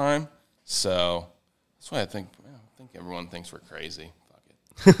all the time. So that's why I think everyone thinks we're crazy. Fuck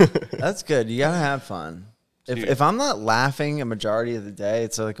it. That's good. You gotta have fun. If I'm not laughing a majority of the day,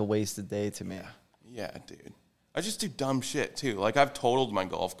 it's like a wasted day to me. Yeah, dude. I just do dumb shit too. Like I've totaled my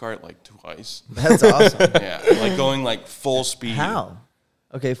golf cart like twice. That's awesome. Yeah, like going like full speed. How?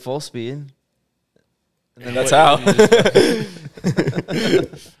 Okay, full speed. And then that's how.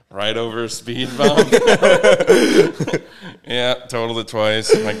 Right over a speed bump. Yeah, totaled it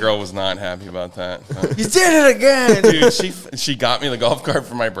twice. My girl was not happy about that. You did it again, dude. She got me the golf cart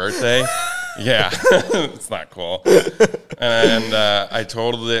for my birthday. Yeah, it's not cool. And I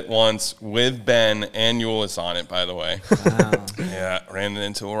totaled it once with Ben and Euless on it, by the way. Wow. Yeah, ran it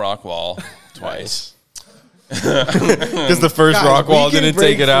into a rock wall twice. Because the first rock wall didn't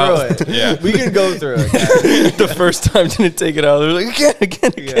take it out. Yeah. We can go through it. The first time didn't take it out. They're like,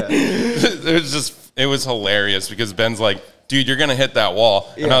 again. It was hilarious because Ben's like, dude, you're going to hit that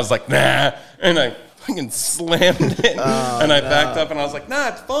wall. Yeah. And I was like, nah. And I fucking slammed it. And I backed up and I was like, nah,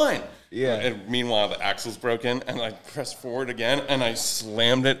 it's fine. Yeah. And meanwhile, the axle's broken, and I pressed forward again, and I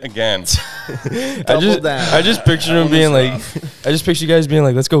slammed it again. I just picture him being like, I just picture you guys being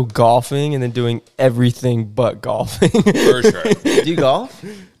like, let's go golfing, and then doing everything but golfing. For sure. Do you golf?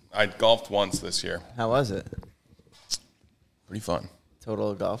 I golfed once this year. How was it? Pretty fun.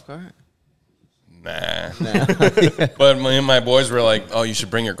 Total golf cart? Nah. But me and my boys were like, oh, you should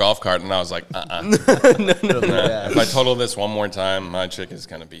bring your golf cart. And I was like, No. If I total this one more time, my chick is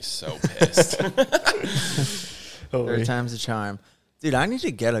going to be so pissed. Third time's the charm. Dude, I need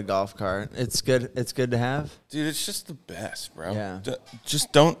to get a golf cart. It's good. It's good to have. Dude, it's just the best, bro. Yeah.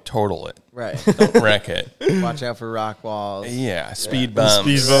 Just don't total it. Right. Don't wreck it. Watch out for rock walls. Yeah. Speed bumps.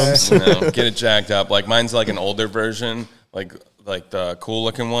 Speed bumps. You know, get it jacked up. Like mine's like an older version, like the cool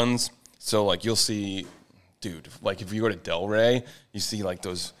looking ones. So, like, you'll see, dude, like, if you go to Delray, you see, like,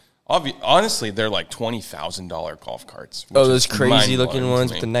 those, honestly, they're, like, $20,000 golf carts. Oh, those crazy-looking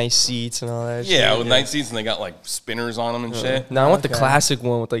ones with the nice seats and all that shit. Yeah, with nice seats, and they got, like, spinners on them and shit. No, I want the classic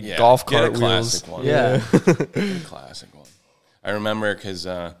one with, like, golf cart wheels. One. Yeah. Classic one. I remember because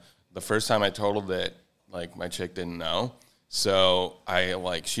the first time I totaled it, like, my chick didn't know. So,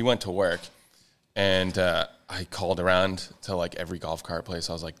 she went to work, and I called around to like every golf cart place.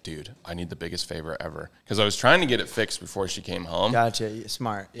 I was like, dude, I need the biggest favor ever. Because I was trying to get it fixed before she came home. Gotcha.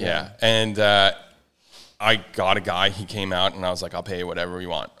 Smart. Yeah. And I got a guy. He came out and I was like, I'll pay you whatever you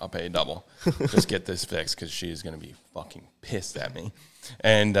want. I'll pay you double. Just get this fixed because she's going to be fucking pissed at me.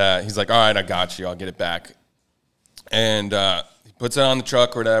 And he's like, all right, I got you. I'll get it back. And he puts it on the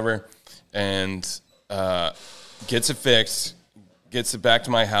truck or whatever and gets it fixed, gets it back to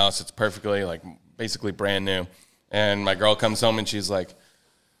my house. It's perfectly like basically brand new. And my girl comes home and she's like,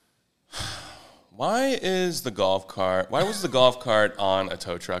 why was the golf cart on a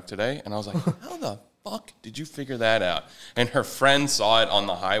tow truck today? And I was like, how the fuck did you figure that out? And her friend saw it on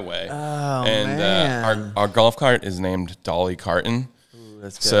the highway. Oh, and man. Our golf cart is named Dolly Carton. Ooh,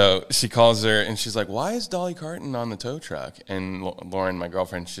 that's good. So she calls her and she's like, why is Dolly Carton on the tow truck? And Lauren, my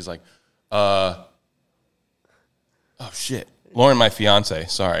girlfriend, she's like, oh shit. Lauren, my fiance,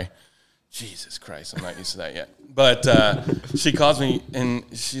 sorry. Jesus Christ, I'm not used to that yet. But she calls me, and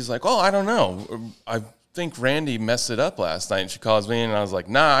she's like, oh, I don't know. I think Randy messed it up last night. And she calls me, and I was like,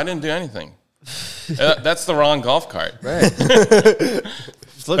 nah, I didn't do anything. That's the wrong golf cart. Right.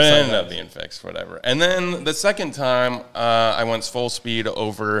 But it ended up being fixed, whatever. And then the second time, I went full speed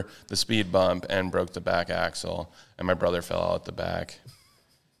over the speed bump and broke the back axle, and my brother fell out the back.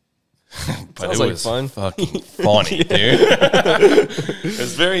 But it was fun. Fucking funny, dude. It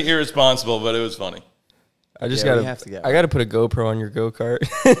was very irresponsible, but it was funny. I gotta put a GoPro on your go-kart.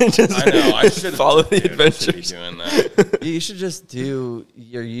 I know. I should follow the adventures. Doing that. You should just do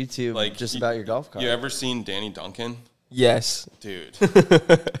your YouTube like just about your golf cart. You ever seen Danny Duncan? Yes, dude.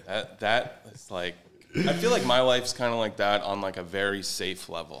 that is like. I feel like my life's kind of like that on like a very safe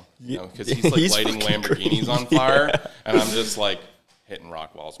level, you know, because he's like lighting Lamborghinis on fire, and I'm just like hitting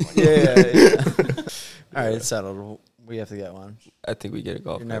rock walls. Yeah. All right, it's settled. We have to get one. I think we get a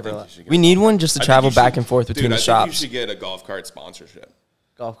golf cart. We need one just to travel back and forth between the shops. I think you should get a golf cart sponsorship.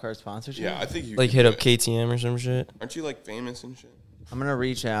 Golf cart sponsorship? Yeah, I think you like hit up KTM or some shit. Aren't you like famous and shit? I'm gonna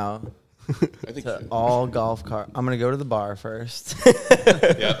reach out I think to all golf cart. I'm gonna go to the bar first.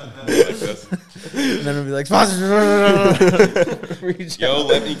 Yeah, like this. And then I'll be like, sponsor. Yo,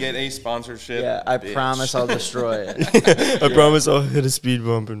 let me get a sponsorship. Yeah, I promise I'll destroy it. I promise I'll hit a speed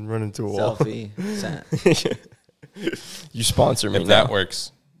bump and run into a wall. Selfie sent. You sponsor me. If that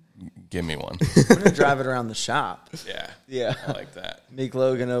works, give me one. I'm gonna drive it around the shop. Yeah, I like that. Make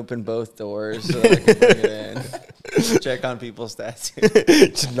Logan open both doors so that I can bring it in. Check on people's stats.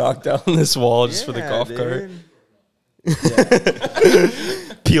 Just knock down this wall just for the golf cart.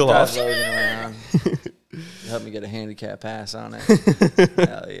 Yeah. Peel Drive off. Logan around. Help me get a handicap pass on it.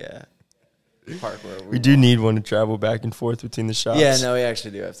 Hell yeah. Park where we do need one to travel back and forth between the shops. Yeah, no, we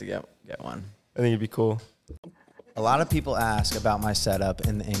actually do have to get one. I think it'd be cool. A lot of people ask about my setup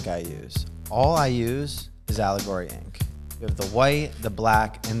and the ink I use. All I use is Allegory ink. We have the white, the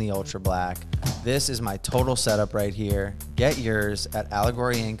black, and the ultra black. This is my total setup right here. Get yours at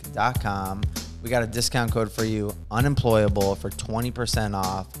allegoryink.com. We got a discount code for you, unemployable, for 20%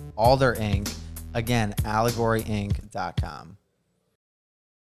 off all their ink. Again, allegoryink.com.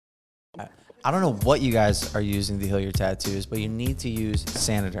 I don't know what you guys are using to heal your tattoos, but you need to use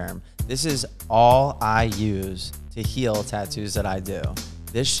SANIDERM. This is all I use to heal tattoos that I do.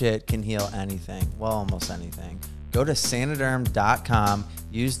 This shit can heal anything. Well, almost anything. Go to SANIDERM.com.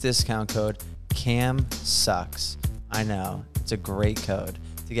 Use discount code CAMSUCKS. I know. It's a great code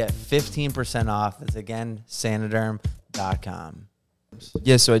to get 15% off. That's again, SANIDERM.com.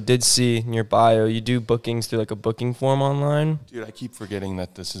 Yeah, so I did see in your bio, you do bookings through like a booking form online. Dude, I keep forgetting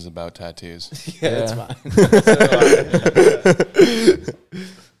that this is about tattoos. It's fine.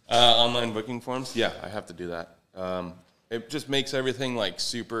 Online booking forms? Yeah, I have to do that. It just makes everything like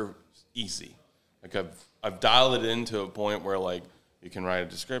super easy. Like I've dialed it into a point where like you can write a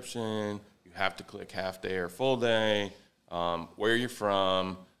description, you have to click half day or full day, where you're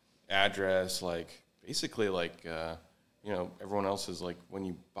from, address, like basically like you know, everyone else is like when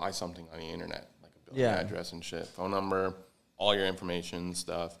you buy something on the internet, like a billing address and shit, phone number, all your information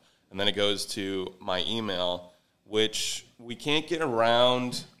stuff. And then it goes to my email, which we can't get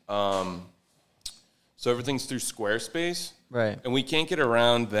around. So everything's through Squarespace. Right. And we can't get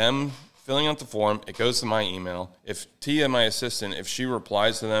around them filling out the form. It goes to my email. If Tia, my assistant, if she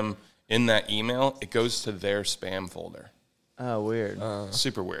replies to them in that email, it goes to their spam folder. Oh, weird.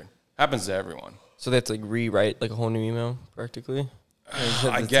 Super weird. Happens to everyone. So they have to like rewrite like a whole new email practically?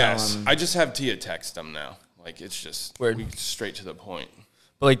 I guess. I just have Tia text them now. Like it's just weird. Straight to the point.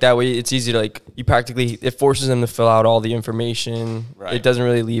 But like that way it's easy to like, you practically, it forces them to fill out all the information. Right. It doesn't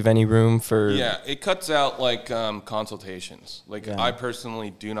really leave any room for. Yeah, it cuts out like consultations. Like I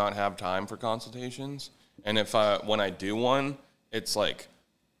personally do not have time for consultations. And if when I do one, it's like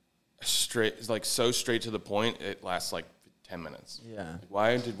straight, it's like so straight to the point, it lasts like 10 minutes. Yeah. Like,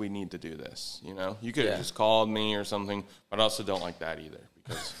 why did we need to do this? You know, you could have just called me or something, but I also don't like that either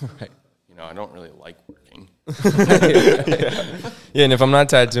because, you know, I don't really like working. Yeah, and if I'm not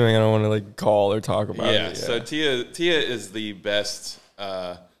tattooing, I don't want to like call or talk about it. Yeah, so Tia is the best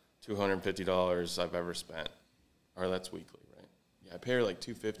 $250 I've ever spent. Or that's weekly, right? Yeah, I pay her like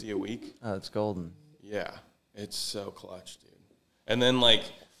 $250 a week. Oh, it's golden. Yeah, it's so clutch, dude. And then like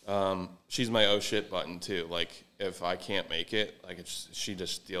she's my oh shit button too. Like if I can't make it, like she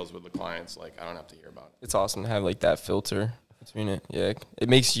just deals with the clients. Like I don't have to hear about it. It's awesome to have like that filter between it. Yeah, it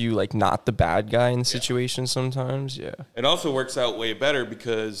makes you like not the bad guy in the situation sometimes. Yeah, it also works out way better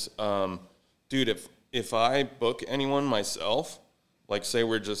because, dude, if I book anyone myself, like say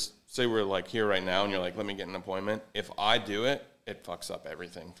we're like here right now, and you're like, let me get an appointment. If I do it, it fucks up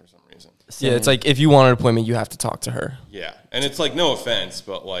everything for some reason. Yeah, it's like if you want an appointment, you have to talk to her. Yeah, and it's like no offense,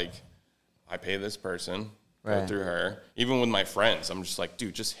 but like I pay this person. Go through her. Even with my friends, I'm just like,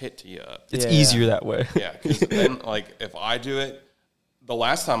 dude, just hit Tia up. It's easier that way. Yeah, because then, like, if I do it, the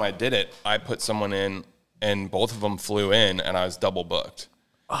last time I did it, I put someone in, and both of them flew in, and I was double booked.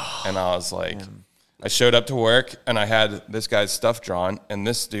 And I was like, I showed up to work, and I had this guy's stuff drawn, and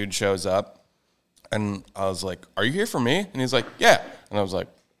this dude shows up, and I was like, are you here for me? And he's like, yeah. And I was like,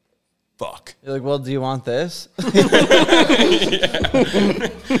 fuck. You're like, well, do you want this? And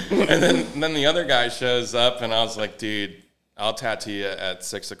then the other guy shows up, and I was like, dude, I'll tattoo you at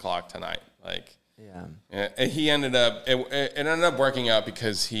 6 o'clock tonight. Like, and he ended up, it ended up working out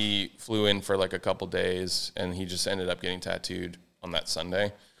because he flew in for like a couple days, and he just ended up getting tattooed on that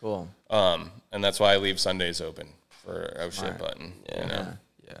Sunday. Cool. And that's why I leave Sundays open for oh shit button. Yeah. You know?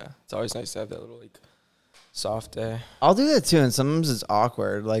 Yeah. It's always nice to have that little like soft day. I'll do that too, and sometimes it's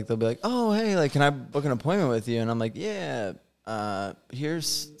awkward. Like they'll be like, "Oh, hey, like, can I book an appointment with you?" And I'm like, "Yeah,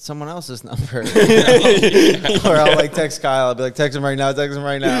 here's someone else's number." Or I'll like text Kyle. I'll be like, "Text him right now. Text him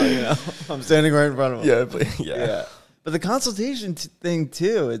right now." You know, I'm standing right in front of him. Yeah. But the consultation thing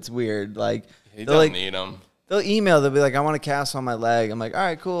too, it's weird. Like You don't need them. They'll email. They'll be like, "I want a cast on my leg." I'm like, "All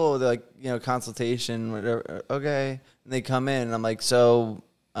right, cool." They're like, you know, consultation, whatever. Okay, and they come in, and I'm like, "So."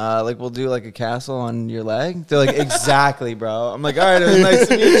 Like we'll do like a castle on your leg. They're like, exactly, bro. I'm like, all right, it was nice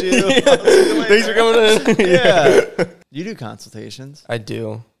to meet you. Thanks for coming in. Yeah. You do consultations? I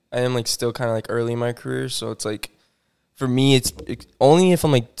do. I am like still kind of like early in my career, so it's like for me, it's only if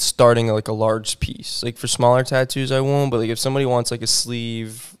I'm like starting like a large piece. Like for smaller tattoos, I won't. But like if somebody wants like a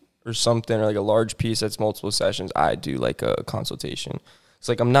sleeve or something or like a large piece that's multiple sessions, I do like a consultation. It's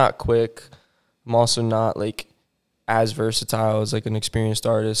like I'm not quick. I'm also not like as versatile as like an experienced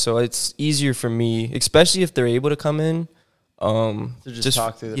artist, so it's easier for me, especially if they're able to come in. To just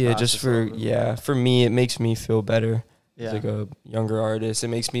talk through the process for me, it makes me feel better. Yeah. As like a younger artist, it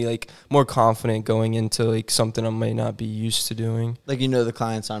makes me like more confident going into like something I might not be used to doing. Like, you know, the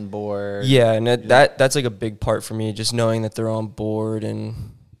client's on board. Yeah, and that's like a big part for me, just knowing that they're on board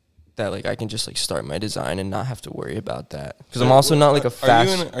and that like I can just like start my design and not have to worry about that. Because I'm also not like a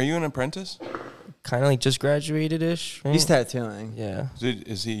fast. Are you an apprentice? Kind of like just graduated-ish. Right? He's tattooing. Yeah.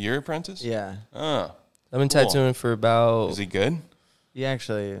 Is he your apprentice? Yeah. Oh. I've been tattooing for about. Is he good? He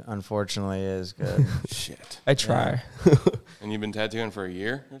actually, unfortunately, is good. Shit. I try. And you've been tattooing for a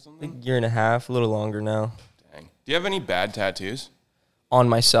year or something? Like a year and a half, a little longer now. Dang. Do you have any bad tattoos? On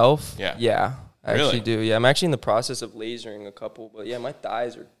myself? Yeah. Yeah. I Really? actually do. Yeah, I'm actually in the process of lasering a couple. But yeah, my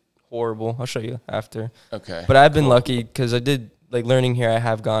thighs are horrible. I'll show you after. Okay. But I've been lucky because I did, like, learning here, I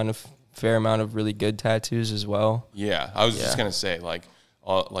have gotten a fair amount of really good tattoos as well. Yeah. I was just going to say, like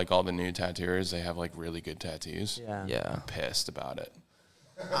all the new tattooers, they have, like, really good tattoos. Yeah. Yeah. I'm pissed about it.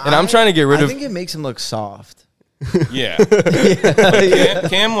 And I'm trying to get rid of. I think it makes him look soft. Yeah. Like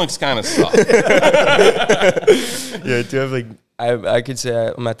Cam looks kind of soft. Yeah, do you have, like, I could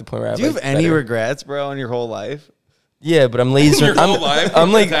say I'm at the point where I have, Do you have like, any better- regrets, bro, in your whole life? Yeah, but I'm lasering. Your whole life?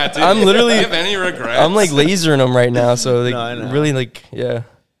 I'm like, tattooed? I'm literally. Do you have any regrets? I'm like lasering them right now, so like No, I know. really like yeah.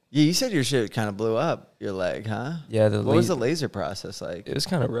 Yeah, you said your shit kind of blew up, your leg, huh? Yeah, What was the laser process like? It was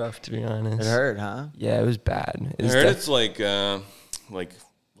kind of rough, to be honest. It hurt, huh? Yeah, it was bad. It I was heard it's like a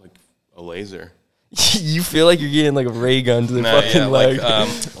laser. you feel like you're getting like a ray gun to the No, fucking yeah, leg.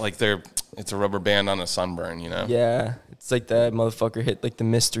 it's a rubber band on a sunburn, you know? Yeah, it's like that motherfucker hit like the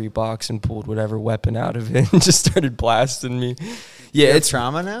mystery box and pulled whatever weapon out of it and just started blasting me. Yeah, You have it's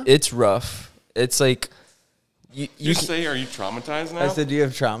trauma now? It's rough. It's like You say, are you traumatized now? I said, do you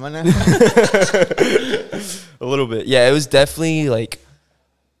have trauma now? a little bit. Yeah, it was definitely like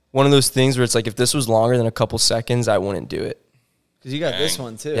one of those things where it's like if this was longer than a couple seconds, I wouldn't do it. Because you got this Dang.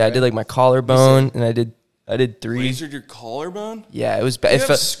 one too. Yeah, I did like my collarbone and I did 3. Lasered your collarbone? Yeah, it was bad. You It have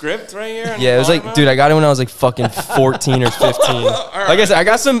felt, script right here? yeah, it was like, dude, I got it when I was like fucking 14 or 15. Like I said, I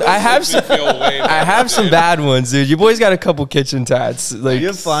got some. I have some. I have some bad ones, dude. Your boy's got a couple kitchen tats. Like You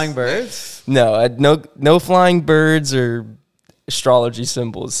have flying birds? no, no flying birds or astrology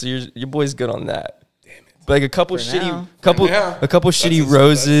symbols. So your boy's good on that. But like a couple For shitty, now. shitty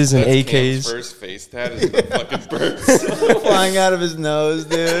roses and Cam's AKs. first face tat is the fucking birds. Flying out of his nose,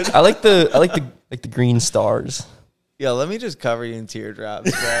 dude. I like the green stars. Yo, let me just cover you in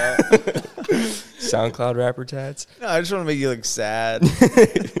teardrops, bro. SoundCloud rapper tats. No, I just want to make you look sad.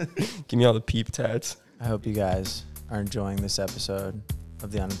 Give me all the peep tats. I hope you guys are enjoying this episode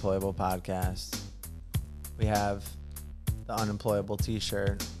of the Unemployable Podcast. We have the Unemployable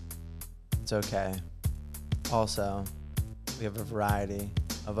t-shirt. It's okay. Also, we have a variety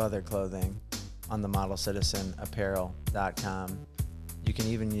of other clothing on the modelcitizenapparel.com. You can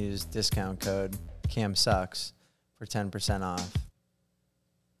even use discount code CAMSUCKS for 10% off.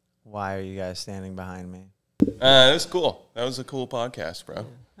 Why are you guys standing behind me? It was cool. That was a cool podcast, bro.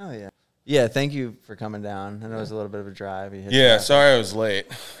 Oh, yeah. Yeah, thank you for coming down. I know it was a little bit of a drive. Yeah, sorry I was late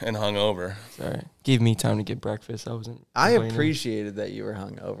and hungover. Sorry. Gave me time to get breakfast. I wasn't. I complaining. appreciated that you were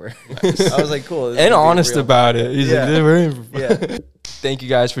hungover. I was like, cool. And honest about it. He's Yeah. like, Yeah. Thank you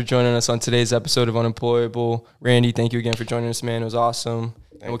guys for joining us on today's episode of Unemployable. Randy, thank you again for joining us, man. It was awesome.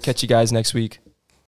 And we'll Thanks. catch you guys next week.